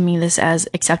start deeming this as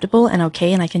acceptable and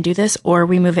okay, and I can do this, or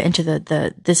we move it into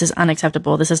the this is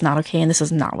unacceptable, this is not okay, and this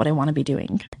is not what I want to be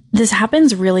doing. This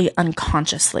happens really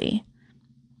unconsciously.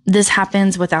 This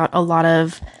happens without a lot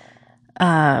of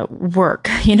work.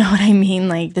 You know what I mean?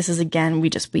 Like this is, again, we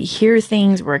hear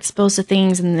things, we're exposed to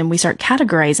things, and then we start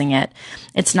categorizing it.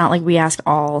 It's not like we ask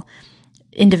all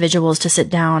individuals to sit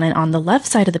down and on the left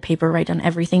side of the paper write down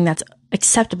everything that's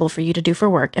acceptable for you to do for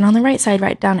work, and on the right side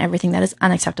write down everything that is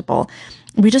unacceptable.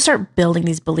 We just start building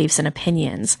these beliefs and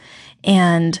opinions,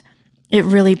 and it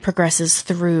really progresses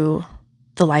through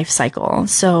the life cycle.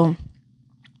 So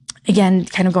again,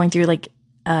 kind of going through like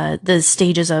the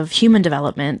stages of human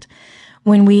development.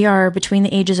 When we are between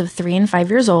the ages of 3 and 5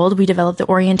 years old, we develop the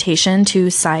orientation to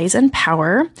size and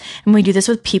power, and we do this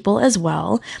with people as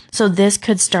well. So this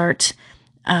could start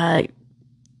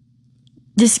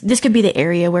this could be the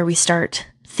area where we start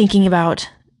thinking about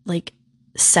like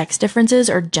sex differences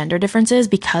or gender differences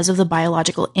because of the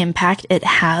biological impact it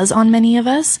has on many of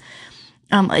us.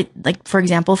 Like for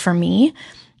example, for me,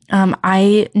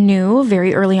 I knew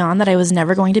very early on that I was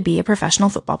never going to be a professional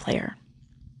football player.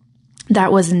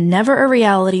 That was never a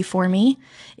reality for me.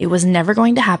 It was never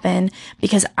going to happen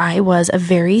because I was a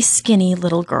very skinny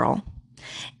little girl.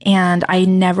 And I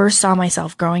never saw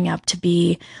myself growing up to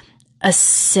be a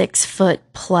 6 foot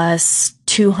plus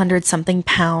 200 something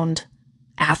pound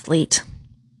athlete.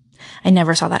 I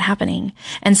never saw that happening.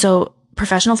 And so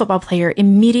professional football player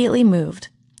immediately moved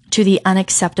to the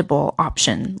unacceptable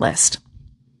option list.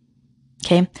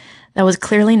 Okay. That was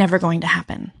clearly never going to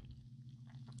happen.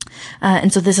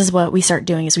 And so this is what we start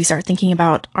doing is we start thinking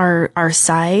about our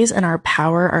size and our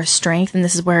power, our strength. And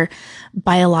this is where,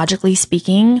 biologically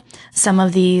speaking, some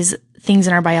of these things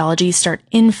in our biology start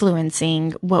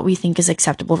influencing what we think is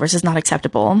acceptable versus not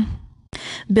acceptable.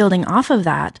 Building off of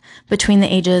that, between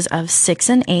the ages of 6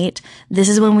 and 8, this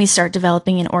is when we start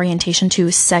developing an orientation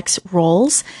to sex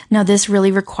roles. Now, this really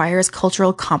requires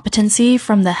cultural competency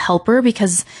from the helper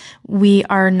because we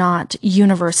are not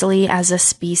universally, as a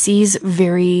species,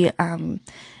 very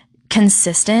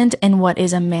consistent in what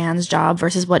is a man's job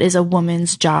versus what is a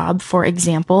woman's job, for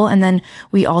example. And then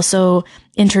we also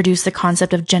introduce the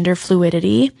concept of gender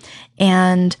fluidity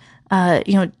and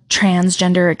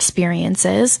transgender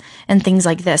experiences and things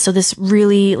like this. So this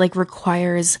really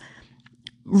requires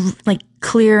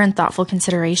clear and thoughtful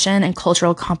consideration and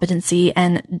cultural competency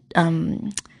and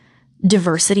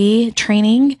diversity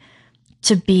training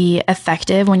to be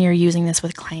effective when you're using this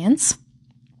with clients.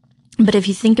 But if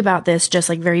you think about this just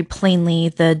very plainly,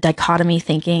 the dichotomy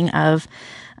thinking of,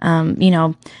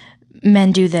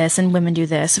 men do this and women do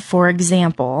this, for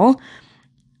example,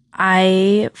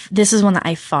 this is one that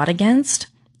I fought against.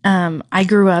 I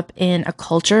grew up in a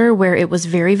culture where it was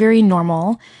very, very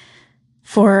normal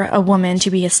for a woman to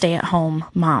be a stay-at-home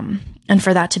mom and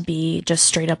for that to be just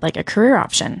straight up a career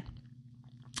option.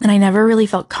 And I never really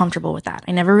felt comfortable with that.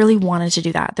 I never really wanted to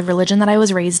do that. The religion that I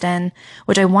was raised in,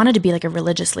 which I wanted to be a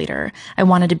religious leader. I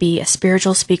wanted to be a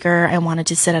spiritual speaker. I wanted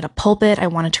to sit at a pulpit. I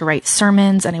wanted to write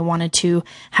sermons, and I wanted to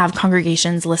have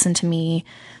congregations listen to me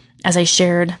as I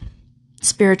shared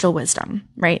spiritual wisdom,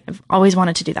 right? I've always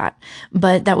wanted to do that.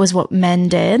 But that was what men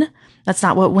did. That's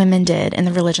not what women did in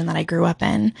the religion that I grew up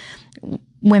in.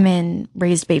 Women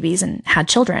raised babies and had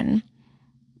children.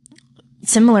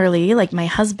 Similarly, my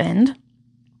husband,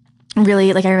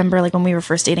 really, I remember when we were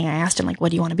first dating, I asked him,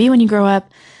 what do you want to be when you grow up?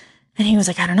 And he was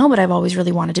like, I don't know, but I've always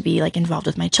really wanted to be involved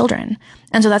with my children.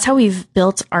 And so that's how we've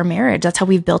built our marriage. That's how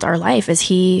we've built our life, is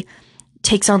he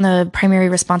takes on the primary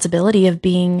responsibility of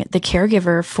being the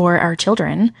caregiver for our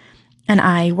children, and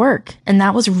I work. And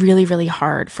that was really, really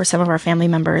hard for some of our family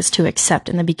members to accept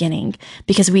in the beginning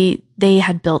because they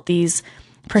had built these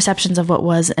perceptions of what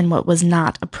was and what was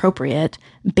not appropriate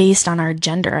based on our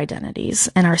gender identities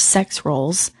and our sex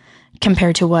roles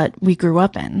compared to what we grew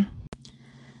up in.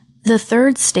 The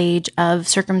third stage of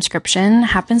circumscription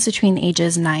happens between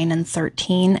ages 9 and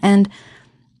 13. And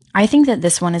I think that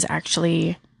this one is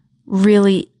actually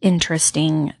really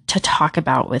interesting to talk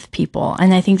about with people.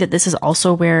 And I think that this is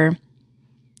also where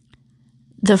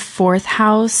the fourth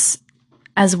house,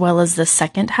 as well as the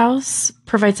second house,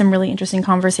 provide some really interesting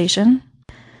conversation.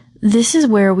 This is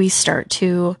where we start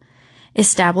to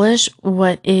establish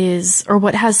what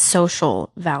has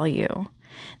social value.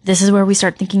 This is where we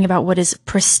start thinking about what is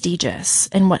prestigious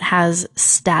and what has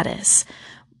status.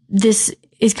 This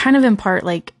is kind of in part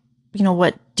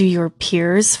what do your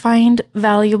peers find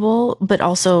valuable, but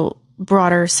also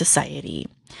broader society.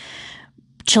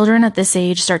 Children at this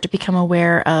age start to become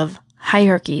aware of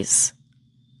hierarchies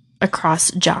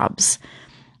across jobs.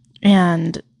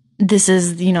 And this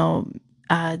is,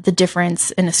 the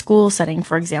difference in a school setting,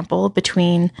 for example,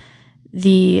 between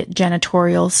the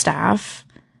janitorial staff,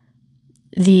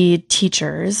 the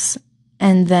teachers,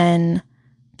 and then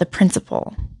the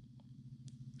principal.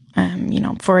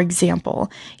 For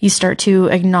example, you start to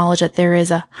acknowledge that there is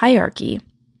a hierarchy,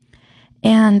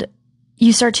 and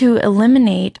you start to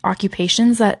eliminate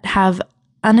occupations that have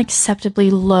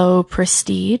unacceptably low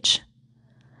prestige,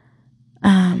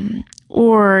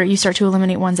 or you start to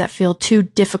eliminate ones that feel too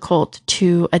difficult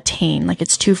to attain,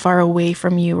 it's too far away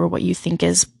from you or what you think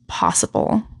is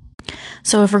possible.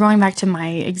 So if we're going back to my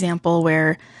example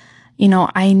where,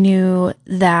 I knew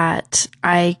that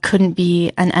I couldn't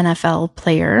be an NFL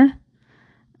player,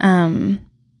 that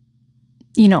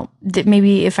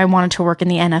maybe if I wanted to work in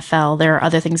the NFL, there are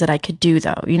other things that I could do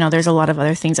though. There's a lot of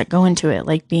other things that go into it,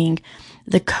 like being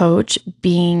the coach,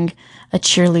 being a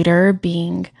cheerleader,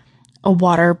 being a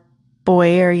water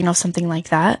boy, or, something like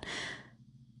that.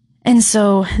 And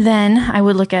so then I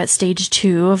would look at stage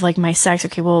 2 of my sex.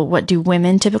 Okay, well, what do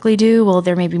women typically do? Well,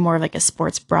 there may be more of a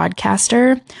sports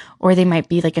broadcaster, or they might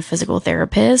be a physical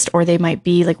therapist, or they might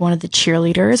be one of the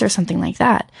cheerleaders or something like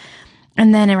that.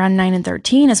 And then around 9 and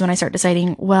 13 is when I start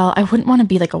deciding, well, I wouldn't want to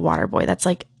be a water boy. That's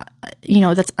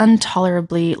that's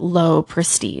intolerably low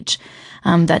prestige.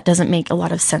 That doesn't make a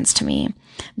lot of sense to me.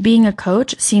 Being a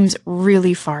coach seems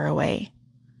really far away.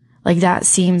 That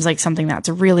seems like something that's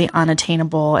really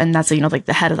unattainable, and that's,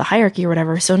 the head of the hierarchy or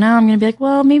whatever. So now I'm going to be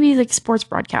well, maybe sports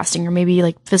broadcasting, or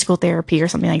maybe physical therapy or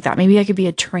something like that. Maybe I could be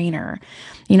a trainer.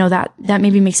 That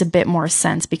maybe makes a bit more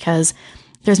sense because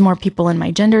there's more people in my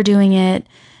gender doing it.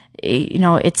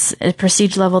 It's a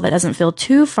prestige level that doesn't feel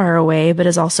too far away, but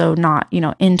is also not,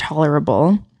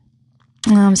 intolerable.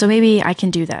 So maybe I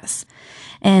can do this.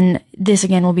 And this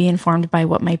again will be informed by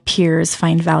what my peers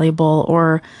find valuable,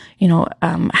 or,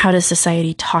 how does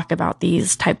society talk about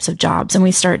these types of jobs? And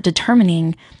we start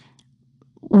determining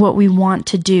what we want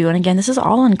to do. And again, this is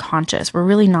all unconscious. We're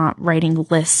really not writing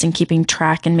lists and keeping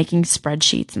track and making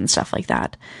spreadsheets and stuff like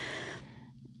that.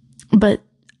 But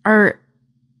our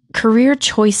career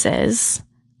choices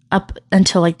up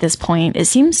until like this point, it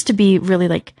seems to be really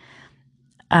like,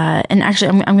 and actually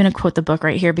I'm going to quote the book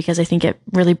right here because I think it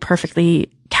really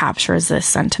perfectly captures this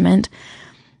sentiment.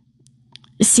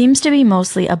 It seems to be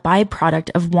mostly a byproduct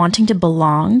of wanting to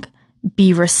belong,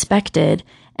 be respected,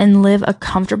 and live a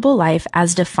comfortable life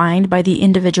as defined by the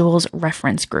individual's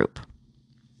reference group.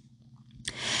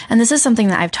 And this is something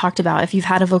that I've talked about. If you've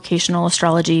had a vocational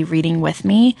astrology reading with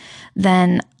me,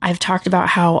 then I've talked about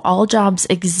how all jobs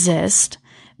exist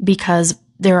because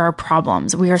there are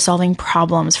problems. We are solving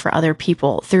problems for other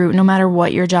people through, no matter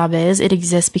what your job is, it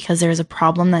exists because there's a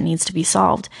problem that needs to be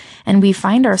solved. And we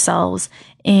find ourselves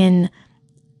in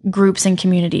groups and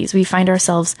communities. We find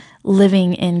ourselves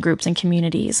living in groups and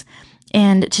communities.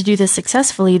 And to do this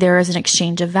successfully, there is an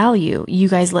exchange of value. You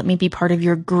guys let me be part of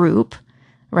your group,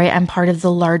 right? I'm part of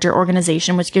the larger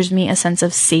organization, which gives me a sense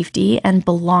of safety and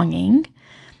belonging.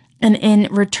 And in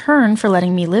return for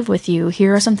letting me live with you,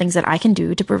 here are some things that I can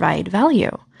do to provide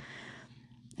value.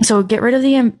 So get rid of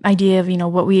the idea of,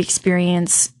 what we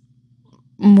experience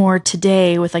more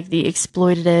today with like the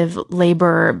exploitative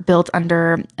labor built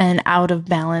under an out of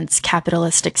balance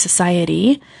capitalistic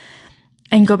society,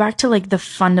 and go back to like the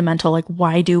fundamental, like,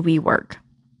 why do we work?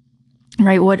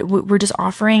 Right? What we're just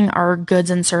offering our goods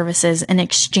and services in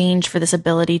exchange for this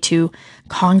ability to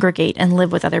congregate and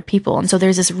live with other people. And so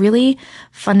there's this really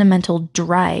fundamental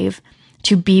drive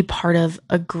to be part of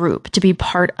a group, to be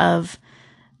part of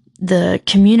the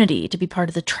community, to be part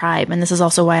of the tribe. And this is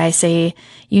also why I say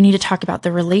you need to talk about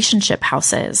the relationship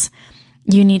houses.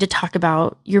 You need to talk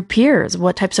about your peers.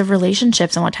 What types of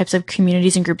relationships and what types of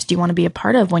communities and groups do you want to be a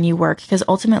part of when you work? Because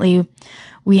ultimately,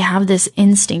 we have this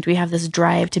instinct, we have this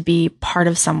drive to be part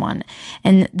of someone.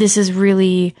 And this is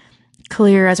really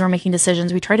clear as we're making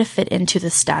decisions. We try to fit into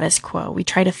the status quo. We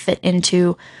try to fit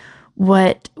into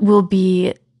what will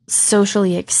be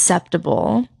socially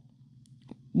acceptable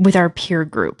with our peer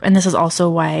group. And this is also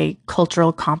why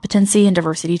cultural competency and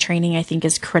diversity training, I think,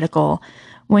 is critical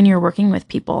when you're working with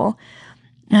people.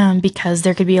 Because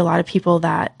there could be a lot of people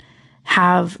that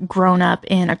have grown up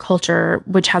in a culture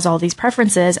which has all these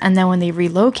preferences, and then when they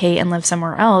relocate and live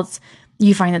somewhere else,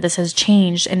 you find that this has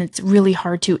changed, and it's really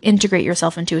hard to integrate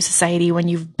yourself into a society when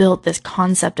you've built this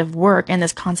concept of work and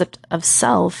this concept of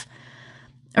self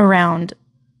around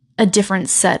a different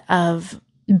set of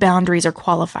boundaries or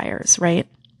qualifiers, right?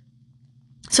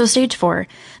 So stage 4,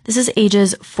 this is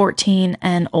ages 14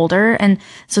 and older. And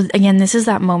so again, this is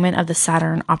that moment of the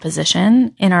Saturn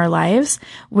opposition in our lives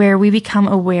where we become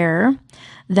aware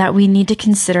that we need to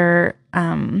consider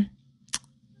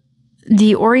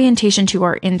the orientation to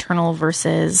our internal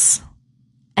versus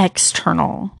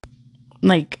external,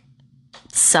 like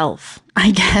self,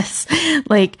 I guess,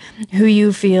 like who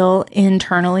you feel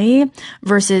internally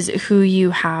versus who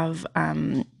you have,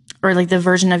 or like the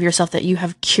version of yourself that you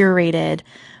have curated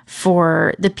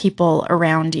for the people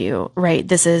around you, right?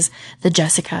 This is the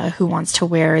Jessica who wants to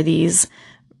wear these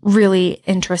really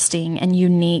interesting and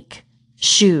unique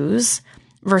shoes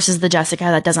versus the Jessica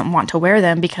that doesn't want to wear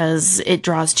them because it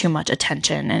draws too much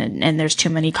attention and there's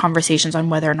too many conversations on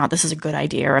whether or not this is a good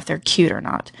idea or if they're cute or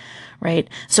not, right?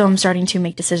 So I'm starting to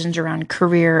make decisions around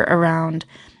career, around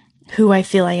who I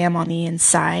feel I am on the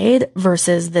inside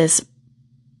versus this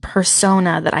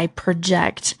persona that I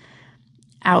project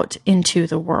out into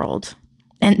the world.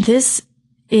 And this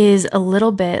is a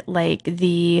little bit like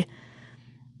the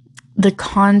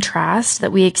contrast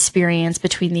that we experience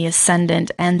between the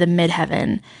ascendant and the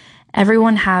midheaven.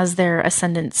 Everyone has their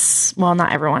ascendants. Well,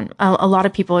 not everyone. A lot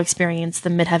of people experience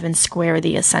the midheaven square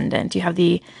the ascendant. You have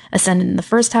the ascendant in the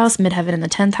first house, midheaven in the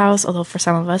 10th house, although for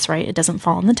some of us, right, it doesn't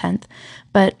fall in the 10th.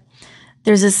 But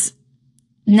there's this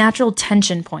natural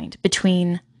tension point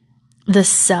between the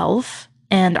self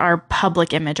and our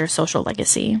public image or social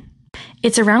legacy.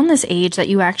 It's around this age that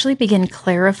you actually begin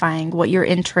clarifying what your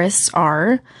interests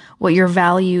are, what your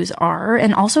values are,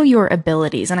 and also your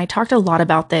abilities. And I talked a lot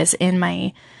about this in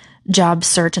my job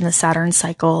search and the Saturn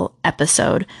cycle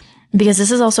episode, because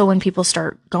this is also when people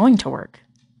start going to work,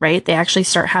 right? They actually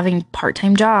start having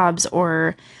part-time jobs,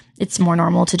 or it's more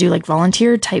normal to do like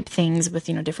volunteer type things with,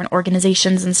 different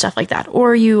organizations and stuff like that.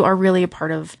 Or you are really a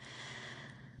part of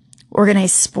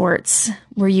organized sports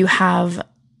where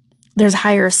there's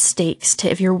higher stakes to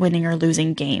if you're winning or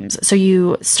losing games. So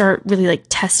you start really like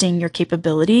testing your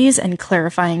capabilities and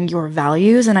clarifying your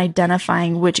values and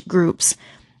identifying which groups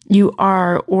you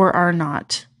are or are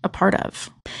not a part of.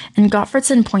 And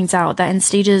Gottfredson points out that in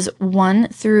stages 1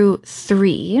 through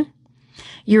 3,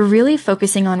 you're really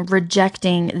focusing on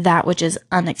rejecting that which is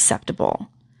unacceptable,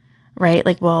 right?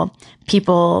 Like, well,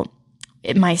 people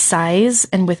my size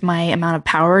and with my amount of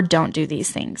power don't do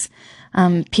these things.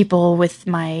 People with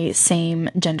my same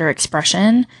gender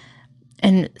expression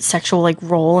and sexual like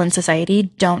role in society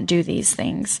don't do these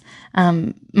things.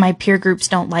 My peer groups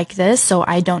don't like this, so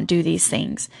I don't do these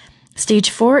things. Stage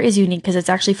 4 is unique because it's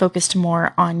actually focused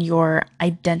more on your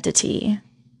identity,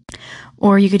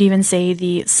 or you could even say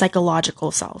the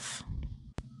psychological self.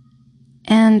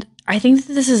 And I think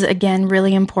that this is, again,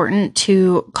 really important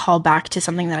to call back to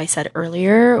something that I said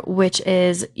earlier, which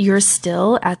is you're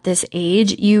still at this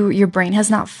age, your brain has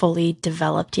not fully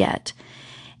developed yet.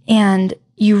 And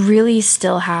you really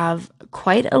still have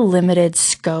quite a limited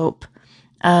scope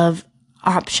of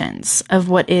options of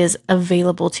what is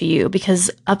available to you,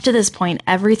 because up to this point,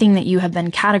 everything that you have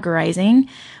been categorizing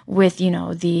with,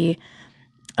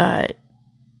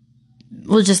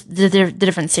 just the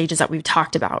different stages that we've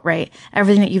talked about, right?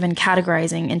 Everything that you've been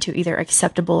categorizing into either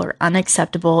acceptable or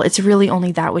unacceptable, it's really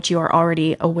only that which you are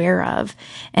already aware of.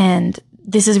 And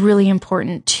this is really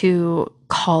important to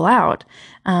call out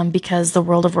because the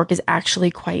world of work is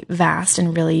actually quite vast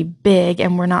and really big,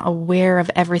 and we're not aware of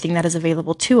everything that is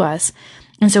available to us.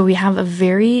 And so we have a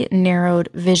very narrowed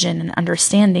vision and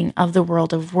understanding of the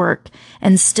world of work.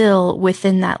 And still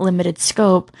within that limited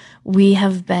scope, we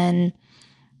have been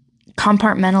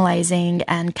compartmentalizing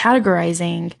and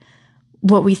categorizing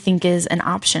what we think is an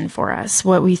option for us,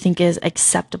 what we think is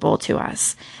acceptable to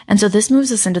us. And so this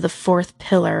moves us into the 4th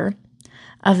pillar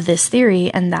of this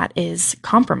theory, and that is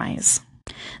compromise.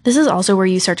 This is also where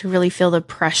you start to really feel the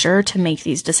pressure to make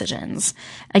these decisions.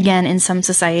 Again, in some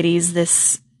societies,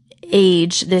 this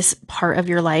part of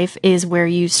your life is where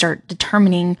you start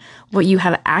determining what you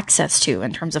have access to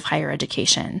in terms of higher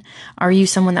education. Are you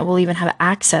someone that will even have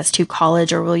access to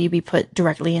college, or will you be put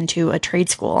directly into a trade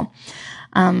school?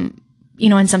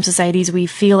 In some societies, we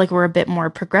feel like we're a bit more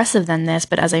progressive than this,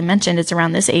 but as I mentioned, it's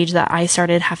around this age that I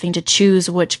started having to choose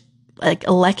which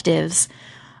electives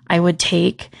I would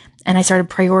take, and I started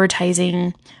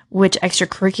prioritizing which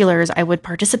extracurriculars I would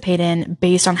participate in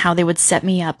based on how they would set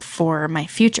me up for my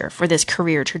future, for this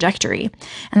career trajectory.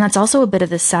 And that's also a bit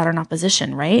of this Saturn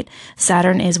opposition, right?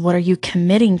 Saturn is, what are you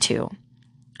committing to?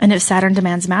 And if Saturn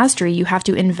demands mastery, you have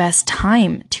to invest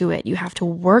time to it. You have to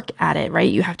work at it,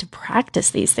 right? You have to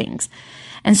practice these things.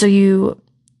 And so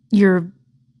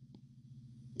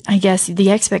I guess the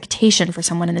expectation for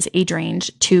someone in this age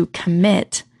range to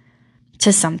commit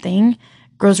to something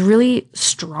grows really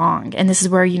strong. And this is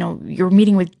where, you're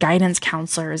meeting with guidance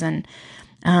counselors and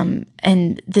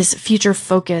this future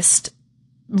focused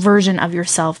version of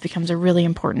yourself becomes a really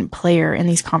important player in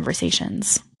these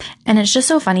conversations. And it's just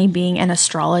so funny being an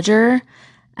astrologer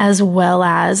as well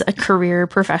as a career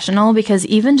professional, because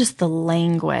even just the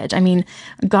language,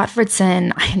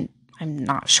 Gottfredson, I'm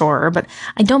not sure, but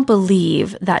I don't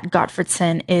believe that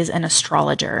Gottfredson is an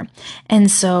astrologer. And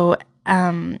so,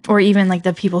 or even like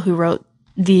the people who wrote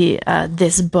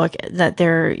this book that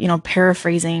they're,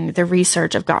 paraphrasing the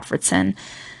research of Gottfredson,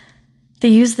 they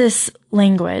use this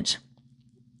language.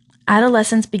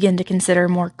 Adolescents begin to consider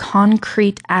more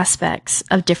concrete aspects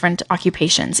of different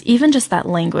occupations. Even just that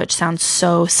language sounds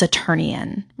so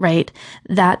Saturnian, right?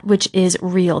 That which is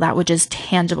real, that which is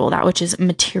tangible, that which is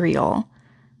material.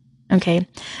 Okay.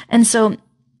 And so,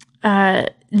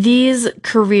 these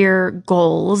career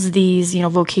goals, these,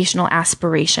 vocational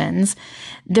aspirations,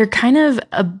 they're kind of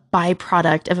a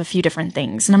byproduct of a few different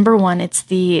things. Number one, it's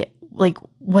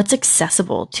what's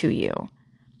accessible to you,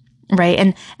 right?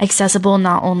 And accessible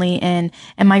not only in,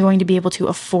 am I going to be able to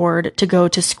afford to go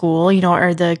to school,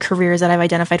 are the careers that I've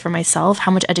identified for myself,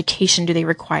 how much education do they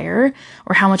require,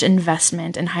 or how much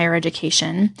investment in higher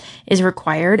education is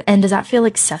required? And does that feel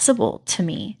accessible to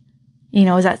me?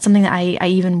 Is that something that I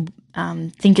even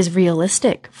think is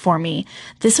realistic for me?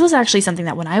 This was actually something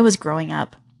that when I was growing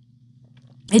up,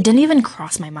 it didn't even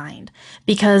cross my mind,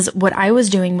 because what I was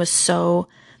doing was so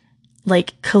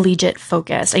collegiate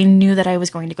focused. I knew that I was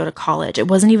going to go to college. It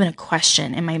wasn't even a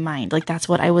question in my mind. That's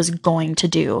what I was going to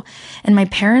do. And my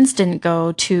parents didn't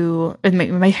go to,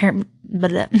 my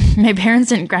parents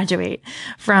didn't graduate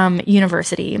from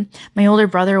university. My older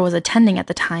brother was attending at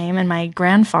the time, and my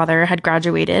grandfather had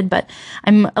graduated, but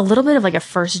I'm a little bit of a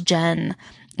first gen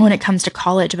when it comes to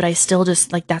college, but I still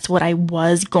just like, that's what I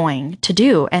was going to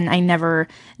do. And I never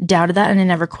doubted that and I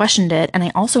never questioned it. And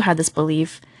I also had this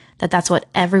belief that that's what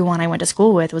everyone I went to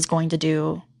school with was going to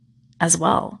do as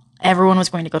well. Everyone was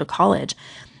going to go to college.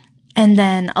 And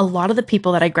then a lot of the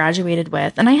people that I graduated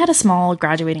with, and I had a small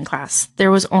graduating class.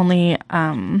 There was only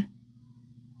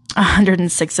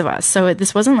 106 of us. So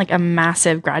this wasn't like a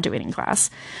massive graduating class.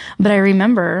 But I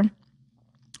remember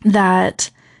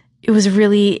that it was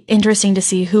really interesting to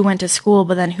see who went to school,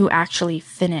 but then who actually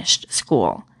finished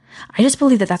school. I just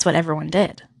believe that that's what everyone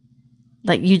did.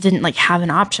 Like you didn't like have an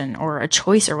option or a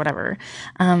choice or whatever.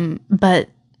 But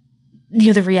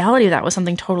the reality of that was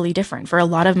something totally different. For a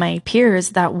lot of my peers,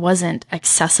 that wasn't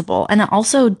accessible. And it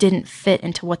also didn't fit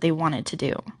into what they wanted to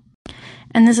do.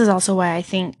 And this is also why I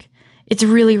think it's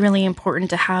really, really important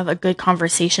to have a good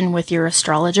conversation with your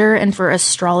astrologer and for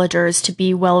astrologers to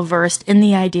be well versed in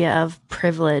the idea of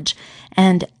privilege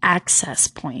and access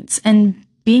points and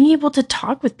being able to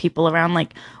talk with people around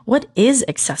like, what is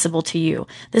accessible to you?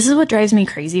 This is what drives me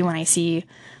crazy when I see,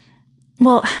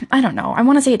 well, I don't know. I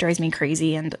want to say it drives me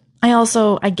crazy. And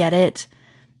I get it,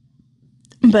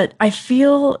 but I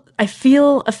feel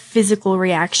a physical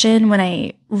reaction when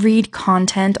I read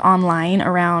content online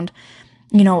around,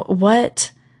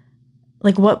 what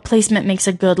placement makes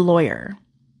a good lawyer?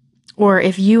 Or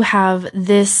if you have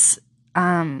this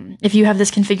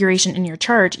configuration in your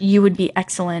chart, you would be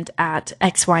excellent at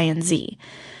X, Y, and Z.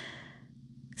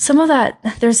 Some of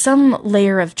that, there's some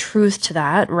layer of truth to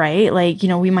that, right? Like,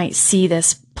 we might see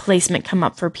this placement come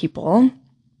up for people.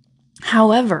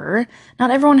 However, not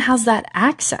everyone has that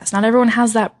access. Not everyone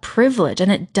has that privilege,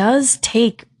 and it does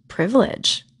take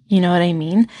privilege. You know what I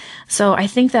mean? So I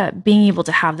think that being able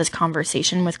to have this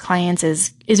conversation with clients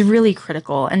is really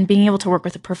critical, and being able to work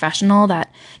with a professional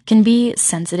that can be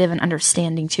sensitive and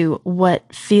understanding to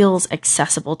what feels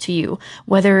accessible to you,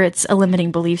 whether it's a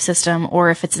limiting belief system or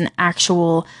if it's an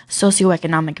actual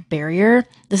socioeconomic barrier.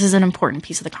 This is an important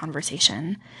piece of the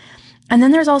conversation. And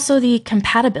then there's also the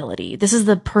compatibility. This is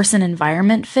the person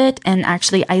environment fit. And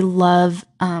actually, I love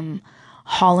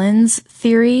Holland's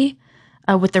theory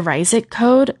with the Risic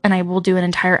code, and I will do an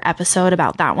entire episode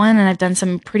about that one. And I've done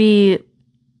some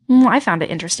I found it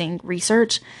interesting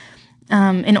research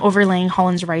in overlaying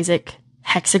Holland's Risic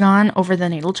hexagon over the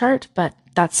natal chart, but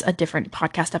that's a different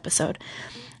podcast episode.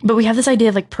 But we have this idea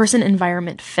of like person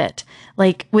environment fit,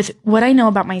 like with what I know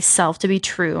about myself to be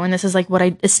true. And this is like what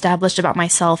I established about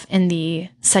myself in the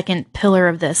second pillar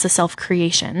of this, the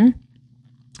self-creation.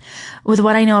 With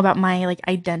what I know about my like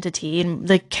identity and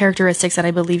the characteristics that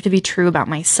I believe to be true about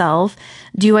myself,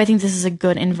 do I think this is a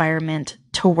good environment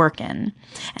to work in?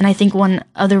 And I think one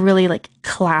other really like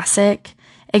classic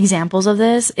examples of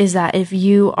this is that if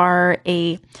you are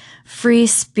a free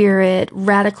spirit,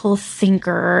 radical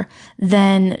thinker,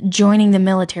 then joining the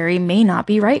military may not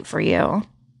be right for you.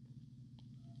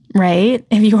 Right?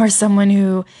 If you are someone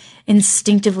who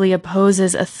instinctively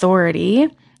opposes authority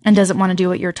and doesn't want to do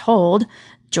what you're told,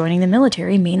 joining the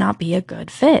military may not be a good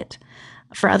fit.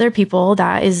 For other people,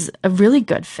 that is a really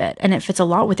good fit, and it fits a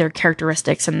lot with their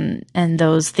characteristics and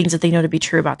those things that they know to be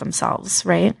true about themselves,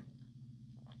 right?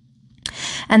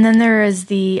 And then there is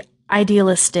the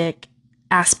idealistic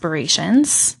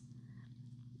aspirations,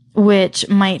 which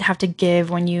might have to give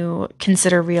when you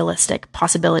consider realistic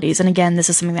possibilities. And again, this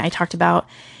is something that I talked about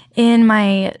in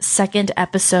my second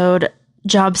episode,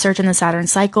 Job Search in the Saturn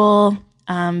Cycle.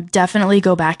 Definitely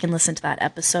go back and listen to that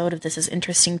episode if this is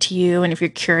interesting to you. And if you're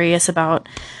curious about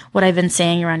what I've been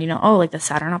saying around, like the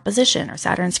Saturn opposition or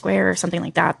Saturn square or something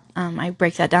like that. I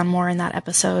break that down more in that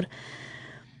episode.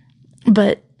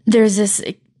 But there's this,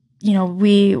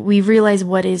 we realize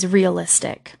what is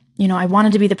realistic. I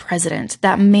wanted to be the president.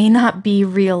 That may not be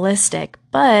realistic,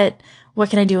 but what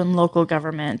can I do in local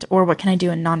government, or what can I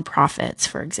do in nonprofits,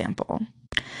 for example?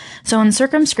 So in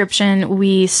circumscription,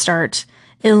 we start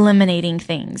eliminating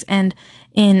things. And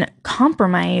in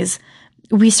compromise,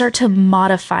 we start to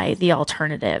modify the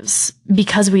alternatives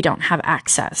because we don't have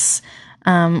access,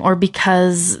 or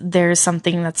because there's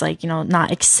something that's like,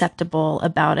 not acceptable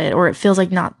about it, or it feels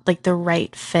like not like the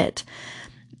right fit.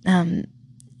 And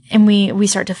we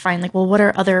start to find like, well, what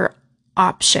are other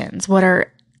options? What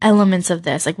are elements of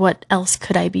this? Like, what else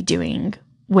could I be doing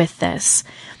with this?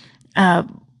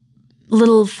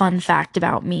 Little fun fact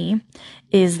about me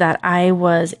is that I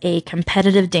was a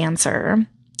competitive dancer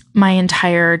my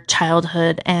entire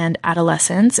childhood and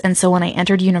adolescence. And so when I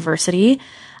entered university,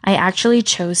 I actually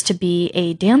chose to be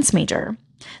a dance major.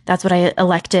 That's what I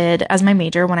elected as my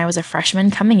major when I was a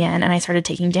freshman coming in, and I started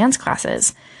taking dance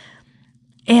classes.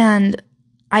 And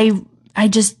I I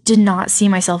just did not see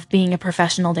myself being a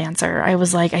professional dancer. I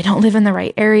was like, I don't live in the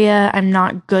right area. I'm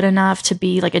not good enough to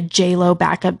be like a J-Lo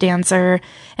backup dancer.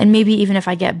 And maybe even if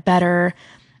I get better,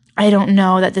 I don't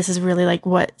know that this is really like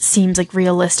what seems like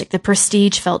realistic. The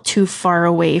prestige felt too far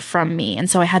away from me. And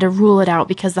so I had to rule it out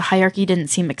because the hierarchy didn't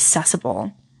seem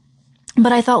accessible.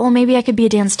 But I thought, well, maybe I could be a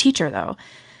dance teacher though.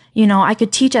 I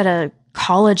could teach at a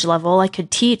college level. I could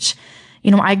teach,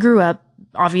 I grew up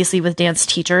obviously with dance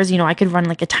teachers. I could run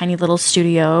like a tiny little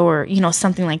studio or,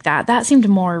 something like that. That seemed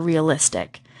more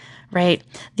realistic, right?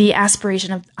 The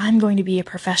aspiration of I'm going to be a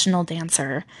professional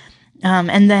dancer.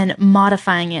 And then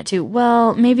modifying it to,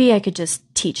 well, maybe I could just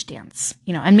teach dance,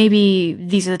 and maybe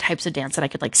these are the types of dance that I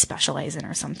could like specialize in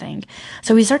or something.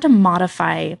 So we start to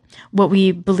modify what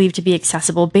we believe to be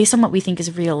accessible based on what we think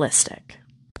is realistic.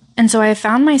 And so I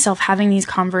found myself having these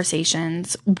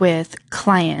conversations with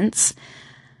clients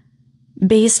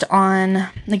based on,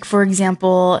 like, for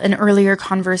example, an earlier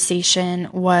conversation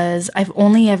was, I've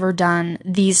only ever done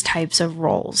these types of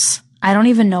roles. I don't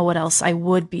even know what else I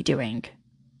would be doing.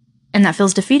 And that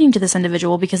feels defeating to this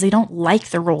individual because they don't like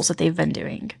the roles that they've been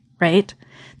doing, right?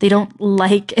 They don't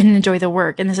like and enjoy the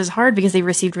work. And this is hard because they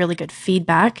received really good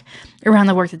feedback around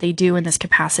the work that they do in this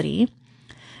capacity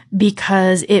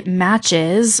because it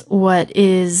matches what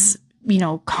is,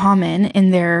 common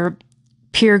in their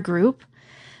peer group,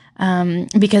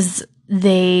 because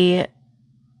they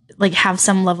like have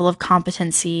some level of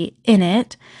competency in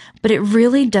it, but it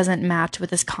really doesn't match with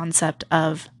this concept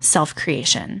of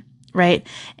self-creation. Right.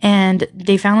 And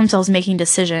they found themselves making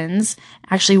decisions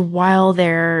actually while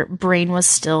their brain was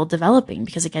still developing,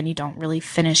 because again, you don't really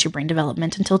finish your brain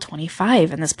development until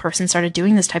 25. And this person started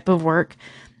doing this type of work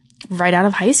right out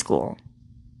of high school.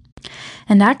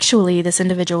 And actually, this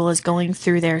individual is going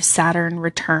through their Saturn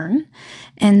return.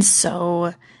 And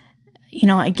so,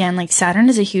 again, like Saturn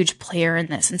is a huge player in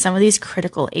this. And some of these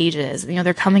critical ages,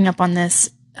 they're coming up on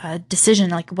this decision,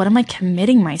 like, what am I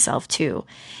committing myself to?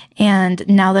 And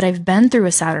now that I've been through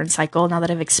a Saturn cycle, now that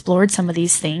I've explored some of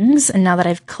these things, and now that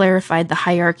I've clarified the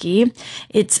hierarchy,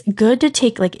 it's good to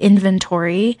take like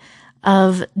inventory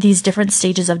of these different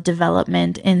stages of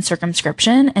development in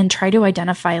circumscription and try to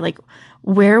identify like,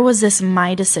 where was this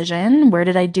my decision? Where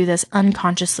did I do this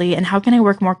unconsciously? And how can I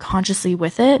work more consciously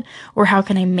with it? Or how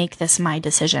can I make this my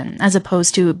decision, as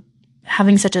opposed to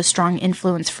having such a strong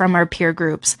influence from our peer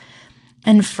groups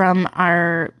and from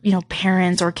our,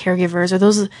 parents or caregivers or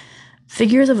those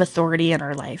figures of authority in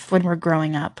our life when we're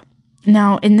growing up.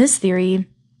 Now, in this theory,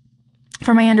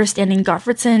 from my understanding,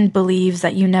 Gottfredson believes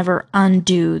that you never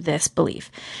undo this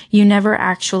belief. You never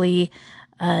actually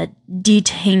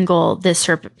detangle this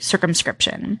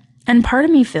circumscription. And part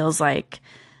of me feels like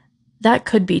that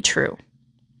could be true,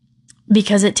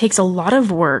 because it takes a lot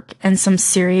of work and some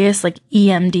serious like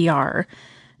EMDR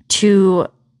to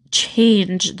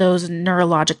change those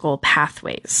neurological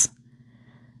pathways.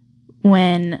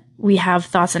 When we have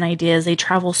thoughts and ideas, they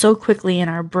travel so quickly in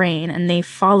our brain and they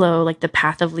follow like the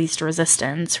path of least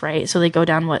resistance, right? So they go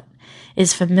down what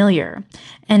is familiar.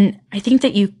 And I think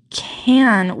that you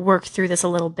can work through this a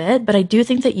little bit, but I do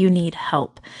think that you need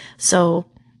help. So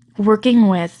working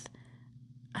with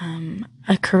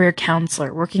a career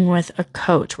counselor, working with a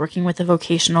coach, working with a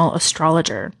vocational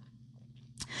astrologer,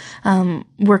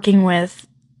 working with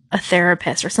a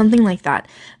therapist or something like that.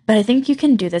 But I think you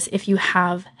can do this if you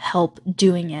have help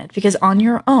doing it, because on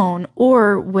your own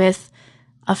or with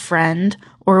a friend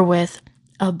or with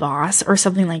a boss or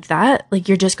something like that, like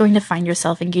you're just going to find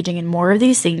yourself engaging in more of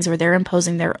these things where they're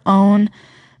imposing their own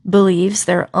beliefs,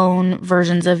 their own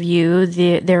versions of you,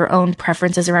 their own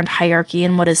preferences around hierarchy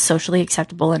and what is socially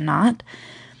acceptable and not.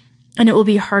 And it will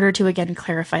be harder to, again,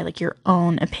 clarify like your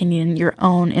own opinion, your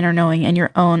own inner knowing, and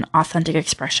your own authentic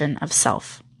expression of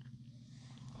self.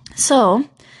 So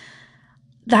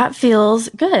that feels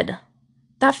good.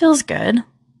 That feels good,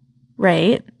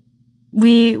 right?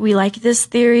 We like this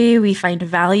theory. We find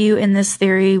value in this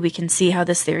theory. We can see how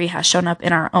this theory has shown up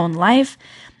in our own life.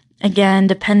 Again,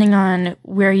 depending on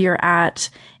where you're at,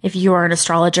 if you are an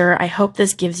astrologer, I hope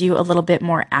this gives you a little bit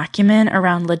more acumen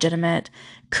around legitimate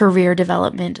career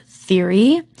development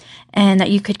theory, and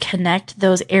that you could connect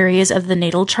those areas of the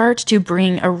natal chart to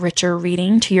bring a richer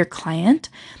reading to your client.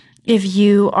 If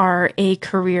you are a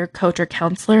career coach or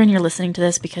counselor and you're listening to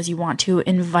this because you want to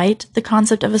invite the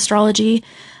concept of astrology,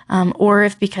 or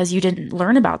if because you didn't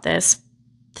learn about this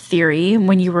theory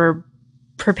when you were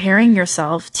preparing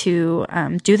yourself to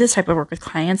do this type of work with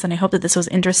clients, and I hope that this was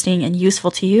interesting and useful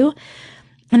to you.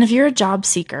 And if you're a job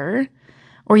seeker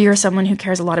or you're someone who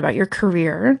cares a lot about your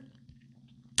career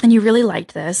and you really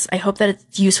liked this, I hope that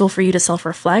it's useful for you to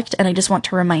self-reflect. And I just want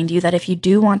to remind you that if you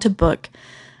do want to book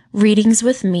readings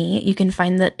with me. You can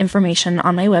find that information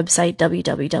on my website,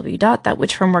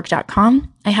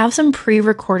 www.thatwitchfromwork.com. I have some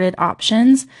pre-recorded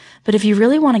options, but if you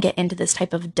really want to get into this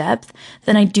type of depth,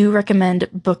 then I do recommend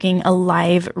booking a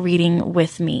live reading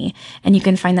with me. And you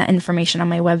can find that information on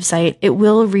my website. It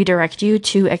will redirect you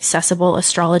to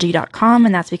accessibleastrology.com,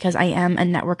 and that's because I am a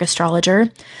network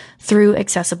astrologer through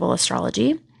Accessible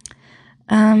Astrology.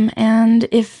 And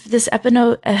if this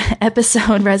episode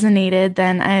resonated,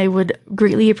 then I would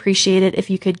greatly appreciate it if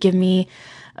you could give me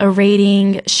a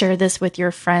rating, share this with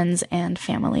your friends and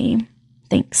family.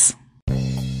 Thanks.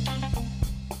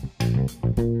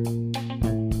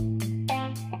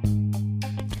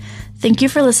 Thank you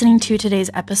for listening to today's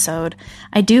episode.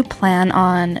 I do plan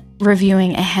on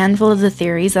reviewing a handful of the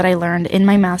theories that I learned in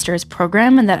my master's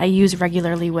program and that I use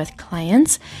regularly with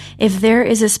clients. If there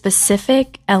is a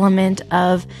specific element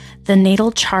of the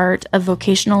natal chart of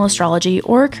vocational astrology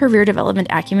or career development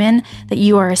acumen that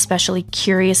you are especially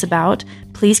curious about,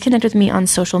 please connect with me on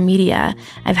social media.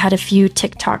 I've had a few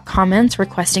TikTok comments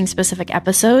requesting specific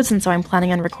episodes, and so I'm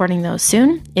planning on recording those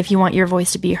soon. If you want your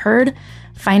voice to be heard,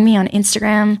 find me on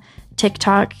Instagram,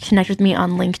 TikTok, connect with me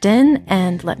on LinkedIn,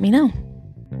 and let me know.